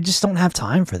 And I just don't have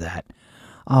time for that.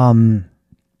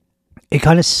 It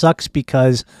kind of sucks,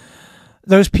 because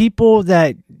those people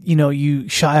that, you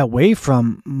shy away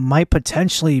from might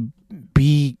potentially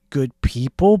be good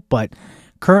people, but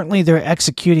currently they're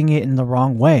executing it in the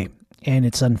wrong way. And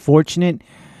it's unfortunate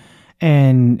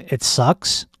and it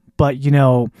sucks. But,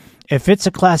 if it's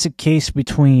a classic case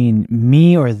between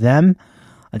me or them,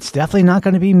 it's definitely not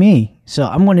going to be me. So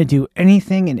I'm going to do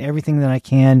anything and everything that I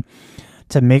can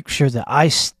to make sure that I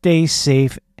stay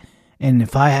safe. And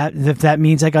if that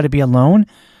means I got to be alone,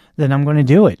 then I'm going to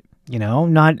do it.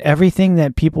 Not everything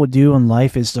that people do in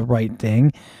life is the right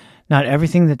thing. Not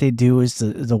everything that they do is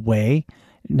the way.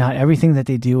 Not everything that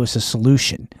they do is a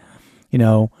solution.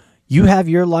 You have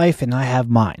your life and I have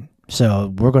mine.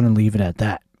 So we're going to leave it at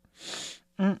that.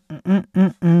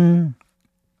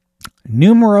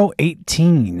 Numero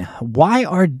 18.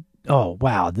 Oh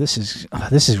wow, this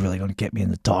is really going to get me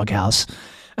in the doghouse.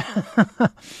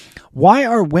 Why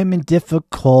are women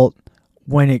difficult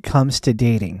when it comes to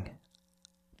dating?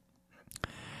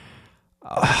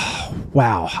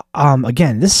 Wow.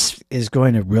 Again, this is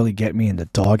going to really get me in the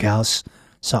doghouse,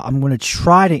 so I'm going to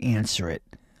try to answer it.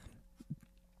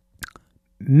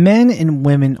 Men and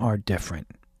women are different,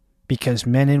 because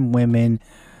men and women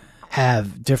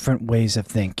have different ways of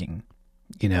thinking,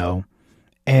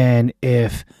 and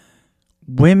if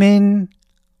women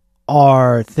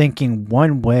are thinking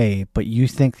one way, but you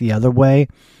think the other way,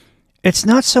 it's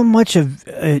not so much of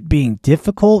it being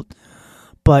difficult,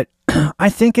 but I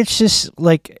think it's just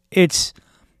like it's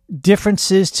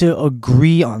differences to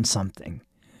agree on something,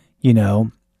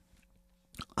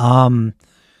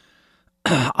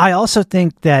 I also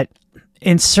think that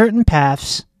in certain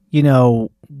paths,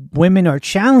 women are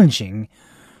challenging,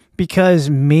 because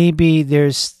maybe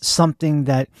there's something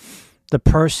that the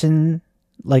person,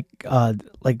 like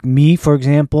me, for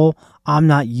example, I'm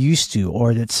not used to,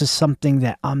 or that's just something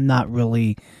that I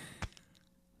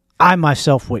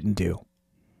myself wouldn't do.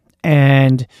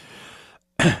 And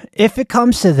if it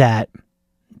comes to that,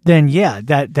 then yeah,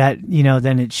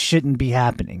 then it shouldn't be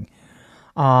happening.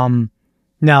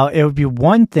 Now, it would be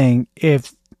one thing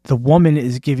if the woman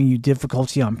is giving you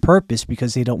difficulty on purpose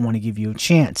because they don't want to give you a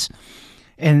chance.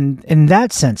 And in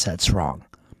that sense, that's wrong.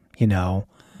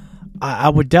 I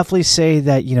would definitely say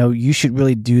that, you should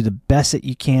really do the best that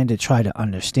you can to try to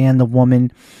understand the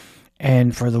woman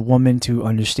and for the woman to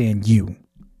understand you.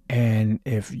 And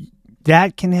if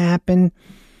that can happen,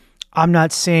 I'm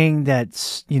not saying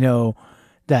that,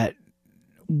 that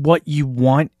what you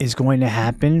want is going to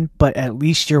happen, but at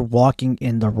least you're walking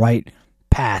in the right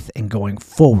path and going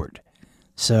forward.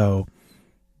 So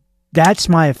that's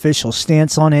my official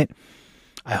stance on it.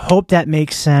 I hope that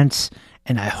makes sense,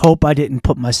 and I hope I didn't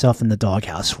put myself in the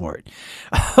doghouse for it.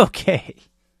 Okay.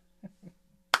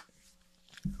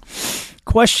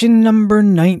 Question number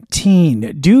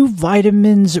 19. Do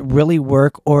vitamins really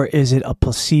work, or is it a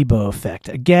placebo effect?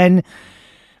 Again,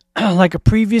 like a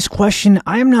previous question,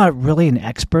 I am not really an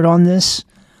expert on this,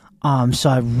 so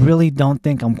I really don't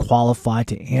think I'm qualified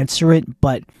to answer it.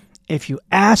 But if you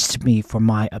asked me for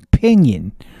my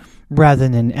opinion rather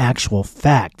than actual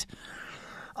fact,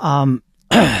 I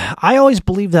always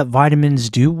believe that vitamins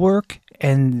do work,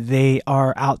 and they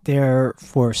are out there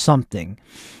for something.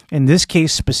 In this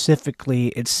case specifically,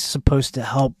 it's supposed to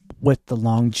help with the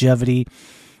longevity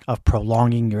of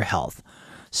prolonging your health.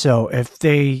 So if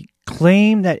they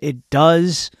claim that it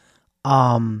does,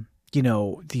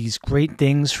 these great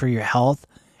things for your health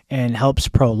and helps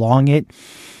prolong it,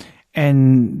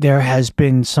 and there has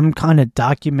been some kind of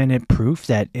documented proof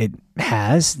that it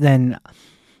has, then,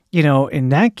 in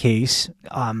that case,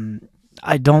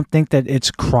 I don't think that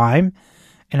it's crime.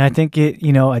 And I think it,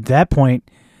 at that point,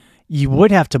 you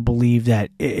would have to believe that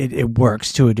it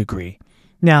works to a degree.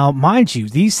 Now, mind you,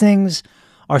 these things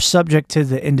are subject to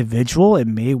the individual. It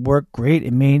may work great,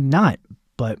 it may not.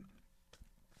 But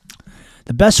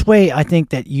the best way I think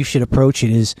that you should approach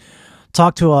it is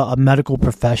talk to a medical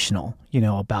professional,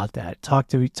 about that. Talk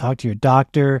to your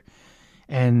doctor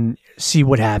and see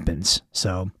what happens.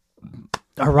 So,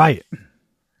 all right.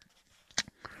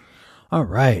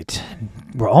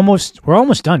 We're almost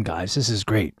done, guys. This is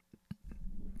great.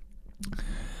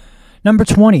 Number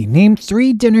 20. Name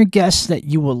 3 dinner guests that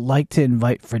you would like to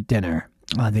invite for dinner.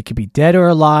 They could be dead or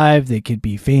alive. They could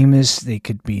be famous. They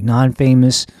could be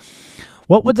non-famous.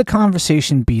 What would the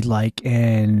conversation be like,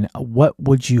 and what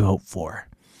would you hope for?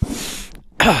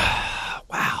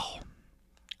 Wow.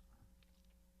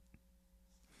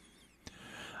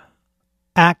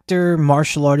 Actor,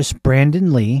 martial artist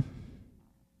Brandon Lee.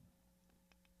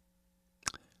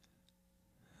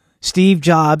 Steve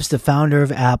Jobs, the founder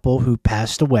of Apple, who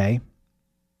passed away.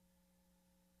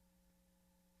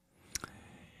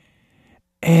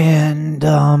 And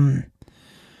let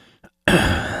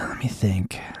me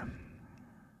think.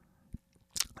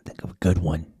 Think of a good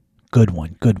one. Good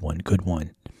one.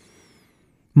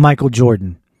 Michael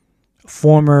Jordan,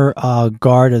 former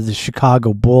guard of the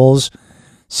Chicago Bulls,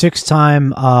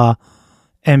 6-time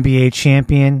NBA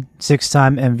champion,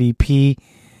 6-time MVP,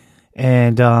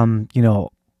 and an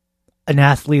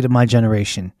athlete of my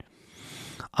generation.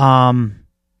 I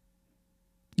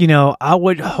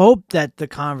would hope that the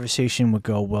conversation would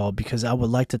go well, because I would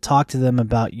like to talk to them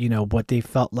about, what they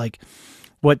felt like,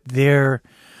 what their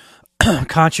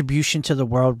contribution to the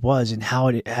world was, and how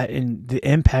it had, and the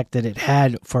impact that it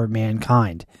had for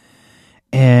mankind.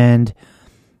 And,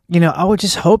 I would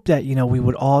just hope that, we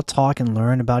would all talk and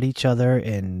learn about each other,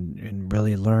 and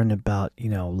really learn about,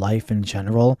 life in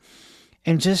general,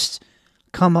 and just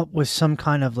come up with some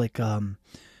kind of like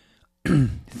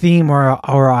theme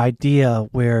or idea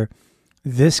where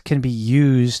this can be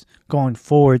used going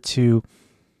forward to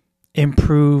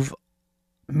improve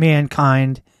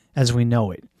mankind as we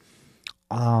know it.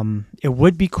 It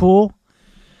would be cool,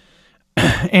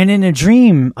 and in a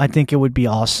dream, I think it would be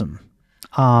awesome.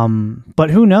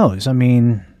 But who knows? I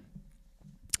mean,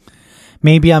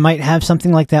 maybe I might have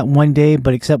something like that one day,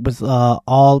 but except with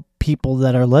all people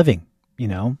that are living,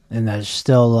 and that are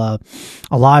still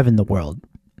alive in the world.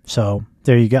 So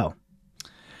there you go.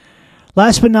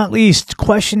 Last but not least,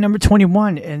 question number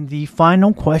 21, and the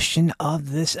final question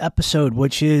of this episode,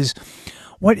 which is,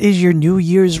 what is your New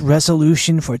Year's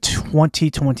resolution for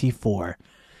 2024?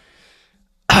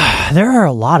 There are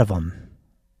a lot of them.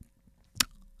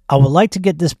 I would like to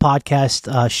get this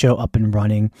podcast show up and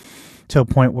running to a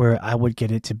point where I would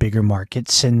get it to bigger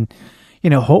markets, and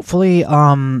hopefully,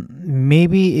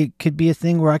 maybe it could be a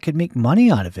thing where I could make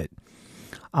money out of it.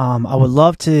 I would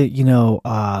love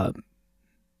to,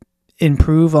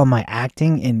 improve on my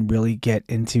acting and really get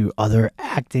into other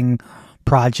acting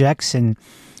projects and,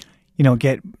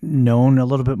 get known a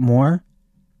little bit more.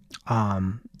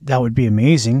 That would be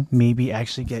amazing. Maybe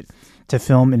actually get to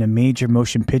film in a major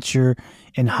motion picture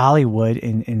in Hollywood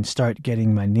and start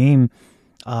getting my name,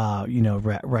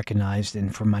 recognized,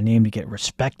 and for my name to get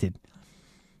respected.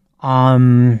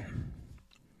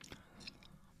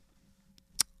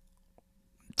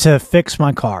 To fix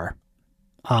my car.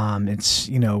 It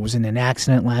was in an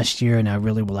accident last year, and I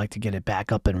really would like to get it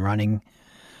back up and running.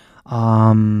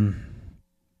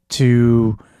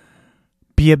 To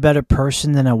be a better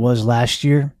person than I was last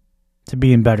year, to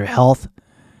be in better health,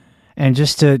 and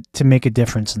just to make a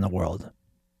difference in the world.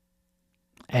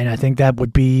 And I think that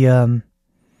would be,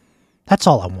 that's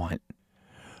all I want.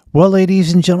 Well,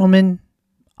 ladies and gentlemen,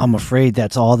 I'm afraid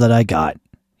that's all that I got.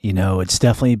 It's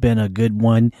definitely been a good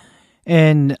one.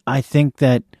 And I think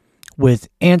that with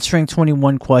answering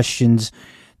 21 questions.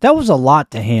 That was a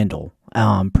lot to handle,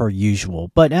 per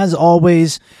usual. But as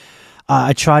always,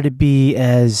 I try to be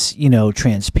as,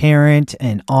 transparent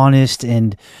and honest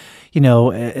and,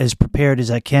 as prepared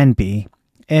as I can be.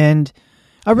 And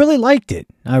I really liked it.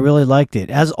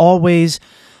 As always,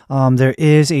 there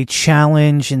is a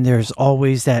challenge and there's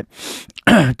always that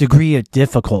degree of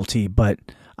difficulty, but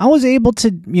I was able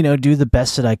to, do the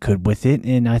best that I could with it.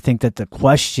 And I think that the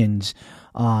questions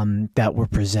that were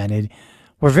presented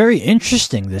were very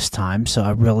interesting this time, so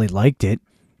I really liked it.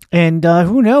 And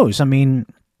who knows? I mean,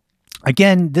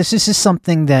 again, this is just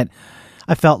something that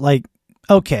I felt like,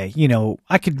 okay,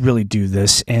 I could really do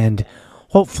this, and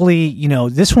hopefully,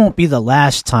 this won't be the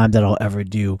last time that I'll ever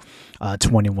do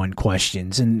 21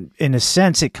 questions. And in a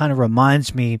sense, it kind of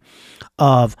reminds me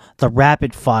of the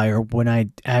rapid fire when I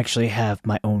actually have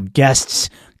my own guests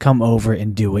come over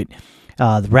and do it.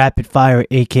 The rapid fire,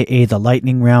 aka the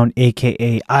lightning round,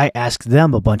 aka I ask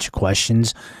them a bunch of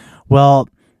questions. Well,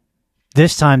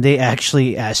 this time they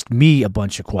actually asked me a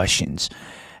bunch of questions,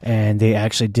 and they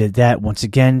actually did that once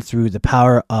again through the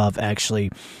power of actually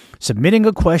submitting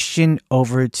a question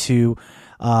over to,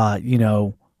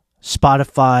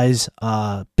 Spotify's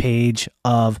page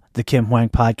of the Kim Hwang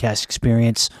Podcast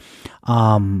Experience,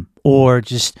 or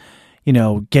just,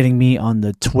 getting me on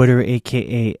the Twitter,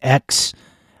 aka X,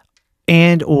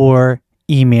 and or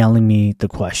emailing me the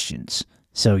questions.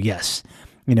 So yes,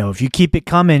 if you keep it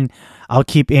coming, I'll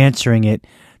keep answering it.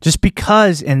 Just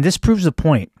because, and this proves the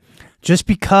point, just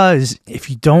because if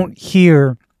you don't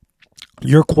hear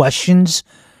your questions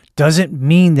doesn't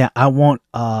mean that I won't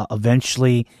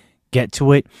eventually get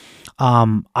to it.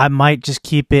 I might just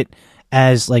keep it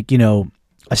as a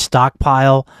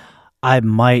stockpile. I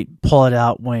might pull it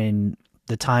out when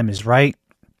the time is right.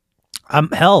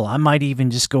 I might even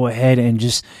just go ahead and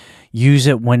just use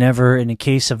it whenever in the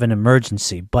case of an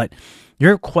emergency. But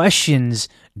your questions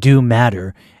do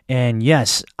matter. And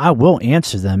yes, I will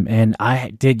answer them. And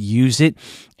I did use it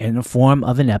in the form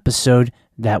of an episode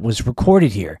that was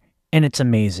recorded here. And it's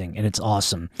amazing and it's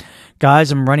awesome.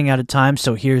 Guys, I'm running out of time,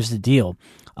 so here's the deal.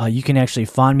 You can actually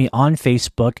find me on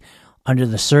Facebook under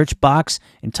the search box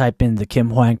and type in the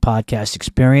Kim Hwang Podcast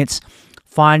Experience.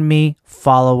 Find me,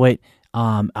 follow it.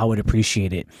 I would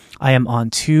appreciate it. I am on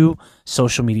 2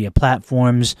 social media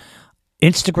platforms,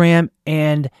 Instagram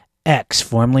and X,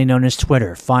 formerly known as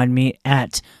Twitter. Find me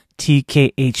at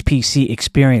TKHPC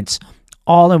Experience.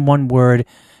 All in one word,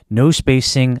 no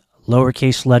spacing,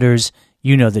 lowercase letters.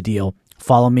 You know the deal.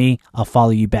 Follow me, I'll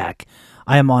follow you back.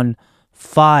 I am on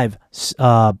 5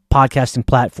 podcasting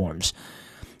platforms.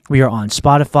 We are on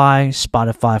Spotify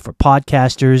for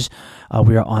podcasters.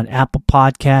 We are on Apple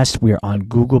Podcast. We are on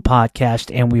Google Podcast.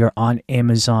 And we are on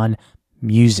Amazon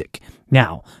Music.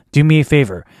 Now, do me a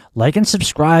favor. Like and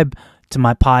subscribe to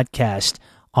my podcast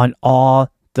on all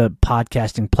the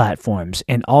podcasting platforms.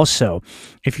 And also,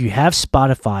 if you have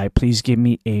Spotify, please give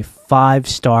me a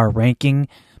 5-star ranking.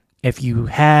 If you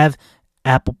have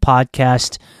Apple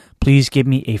Podcast, please give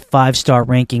me a 5-star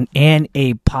ranking and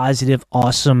a positive,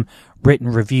 awesome written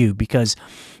review, because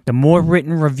the more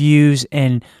written reviews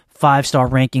and 5-star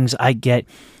rankings I get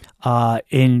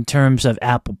in terms of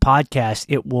Apple Podcast,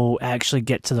 it will actually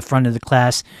get to the front of the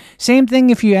class. Same thing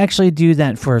if you actually do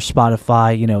that for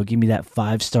Spotify, give me that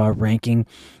 5-star ranking.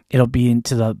 It'll be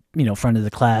into the, front of the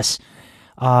class.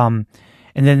 And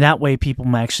then that way people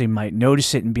might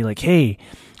notice it and be like, hey,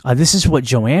 this is what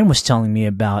Joanne was telling me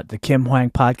about the Kim Hwang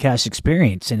Podcast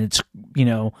Experience. And it's,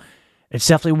 it's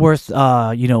definitely worth,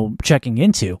 checking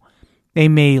into. They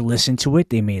may listen to it.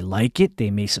 They may like it.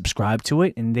 They may subscribe to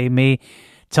it. And they may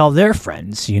tell their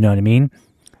friends. You know what I mean?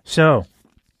 So,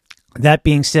 that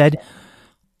being said,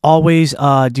 always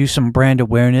do some brand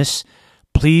awareness.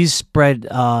 Please spread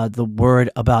the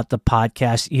word about the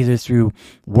podcast either through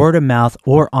word of mouth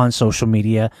or on social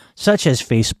media, such as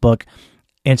Facebook,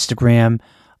 Instagram,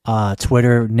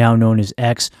 Twitter, now known as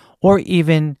X, or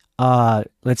even we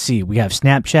have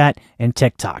Snapchat and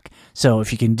TikTok. So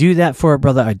if you can do that for a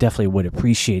brother, I definitely would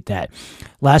appreciate that.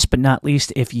 Last but not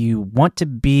least, if you want to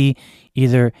be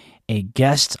either a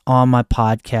guest on my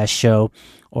podcast show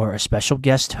or a special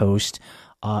guest host,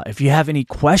 if you have any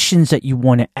questions that you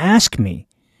want to ask me,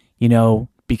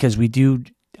 because we do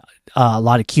a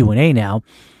lot of Q&A now,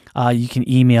 you can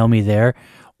email me there.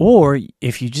 Or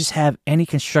if you just have any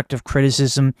constructive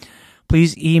criticism,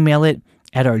 please email it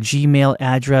at our Gmail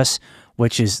address,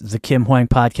 which is the Kim Hwang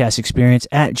Podcast Experience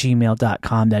at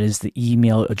gmail.com. That is the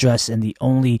email address and the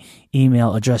only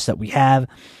email address that we have.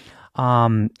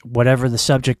 Whatever the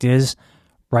subject is,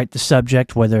 write the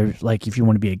subject, whether if you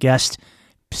want to be a guest,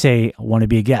 say I want to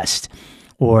be a guest.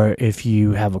 or if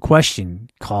you have a question,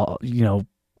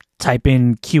 type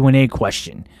in Q&A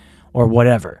question or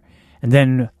whatever. And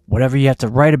then whatever you have to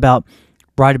write about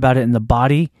it in the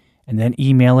body, and then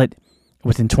email it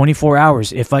within 24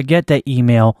 hours. If I get that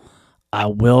email, I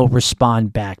will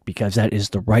respond back, because that is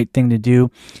the right thing to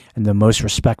do and the most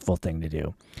respectful thing to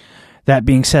do. That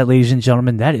being said, ladies and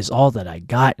gentlemen, that is all that I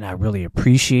got, and I really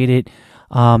appreciate it.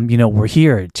 We're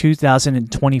here.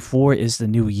 2024 is the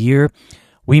new year.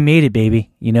 We made it, baby.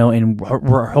 And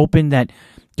we're hoping that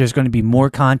there's going to be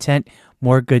more content,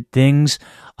 more good things.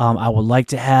 I would like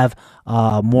to have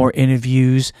more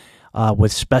interviews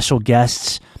with special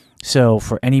guests. So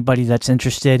for anybody that's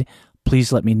interested,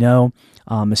 please let me know,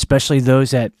 especially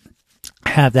those that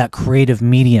have that creative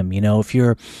medium. If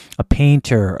you're a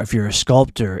painter, if you're a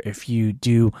sculptor, if you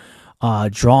do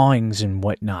drawings and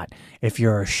whatnot, if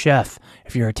you're a chef,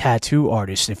 if you're a tattoo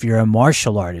artist, if you're a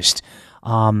martial artist,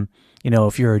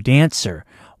 if you're a dancer,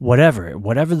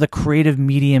 whatever the creative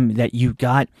medium that you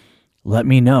got, let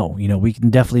me know. We can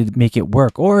definitely make it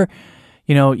work. Or,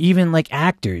 even like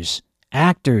actors,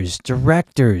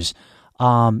 directors,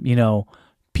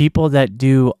 people that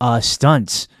do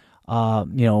stunts,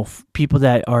 people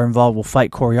that are involved with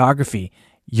fight choreography.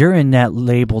 You're in that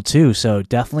label too, so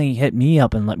definitely hit me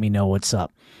up and let me know what's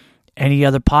up. Any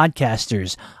other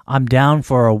podcasters, I'm down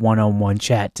for a one-on-one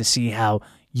chat to see how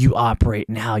you operate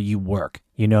and how you work.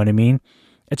 You know what I mean?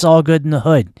 It's all good in the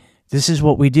hood. This is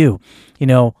what we do.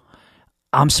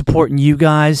 I'm supporting you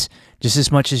guys just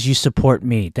as much as you support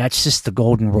me. That's just the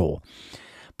golden rule.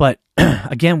 But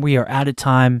again, we are out of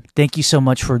time. Thank you so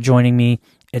much for joining me.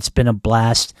 It's been a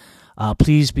blast.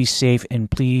 Please be safe, and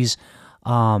please,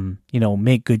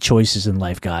 make good choices in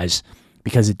life, guys,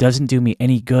 because it doesn't do me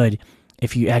any good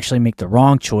if you actually make the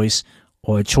wrong choice,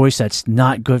 or a choice that's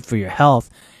not good for your health,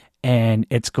 and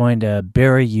it's going to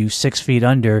bury you 6 feet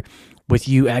under with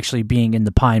you actually being in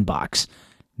the pine box.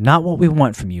 Not what we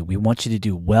want from you. We want you to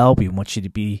do well. We want you to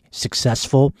be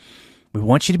successful. We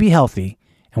want you to be healthy,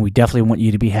 and we definitely want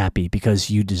you to be happy, because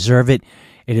you deserve it.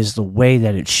 It is the way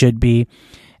that it should be.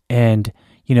 And,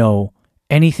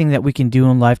 anything that we can do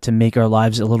in life to make our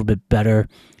lives a little bit better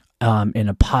in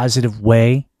a positive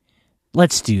way,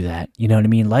 let's do that. You know what I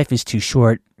mean? Life is too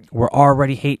short. We're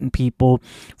already hating people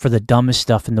for the dumbest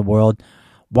stuff in the world.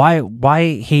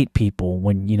 Why hate people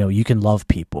when, you can love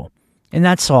people? And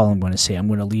that's all I'm going to say. I'm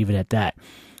going to leave it at that.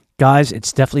 Guys,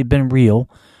 it's definitely been real.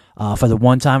 For the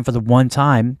one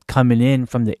time, coming in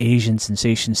from the Asian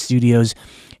Sensation Studios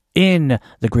in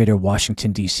the greater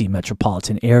Washington, D.C.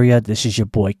 metropolitan area. This is your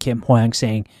boy, Kim Huang,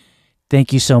 saying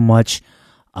thank you so much.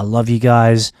 I love you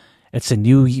guys. It's a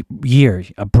new year,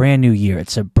 a brand new year.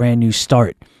 It's a brand new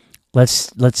start.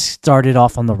 Let's start it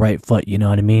off on the right foot, you know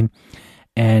what I mean?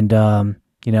 And,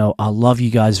 I love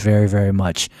you guys very, very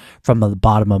much from the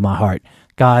bottom of my heart.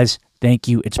 Guys, thank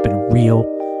you. It's been real.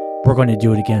 We're going to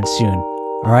do it again soon.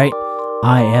 All right?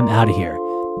 I am out of here.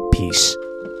 Peace.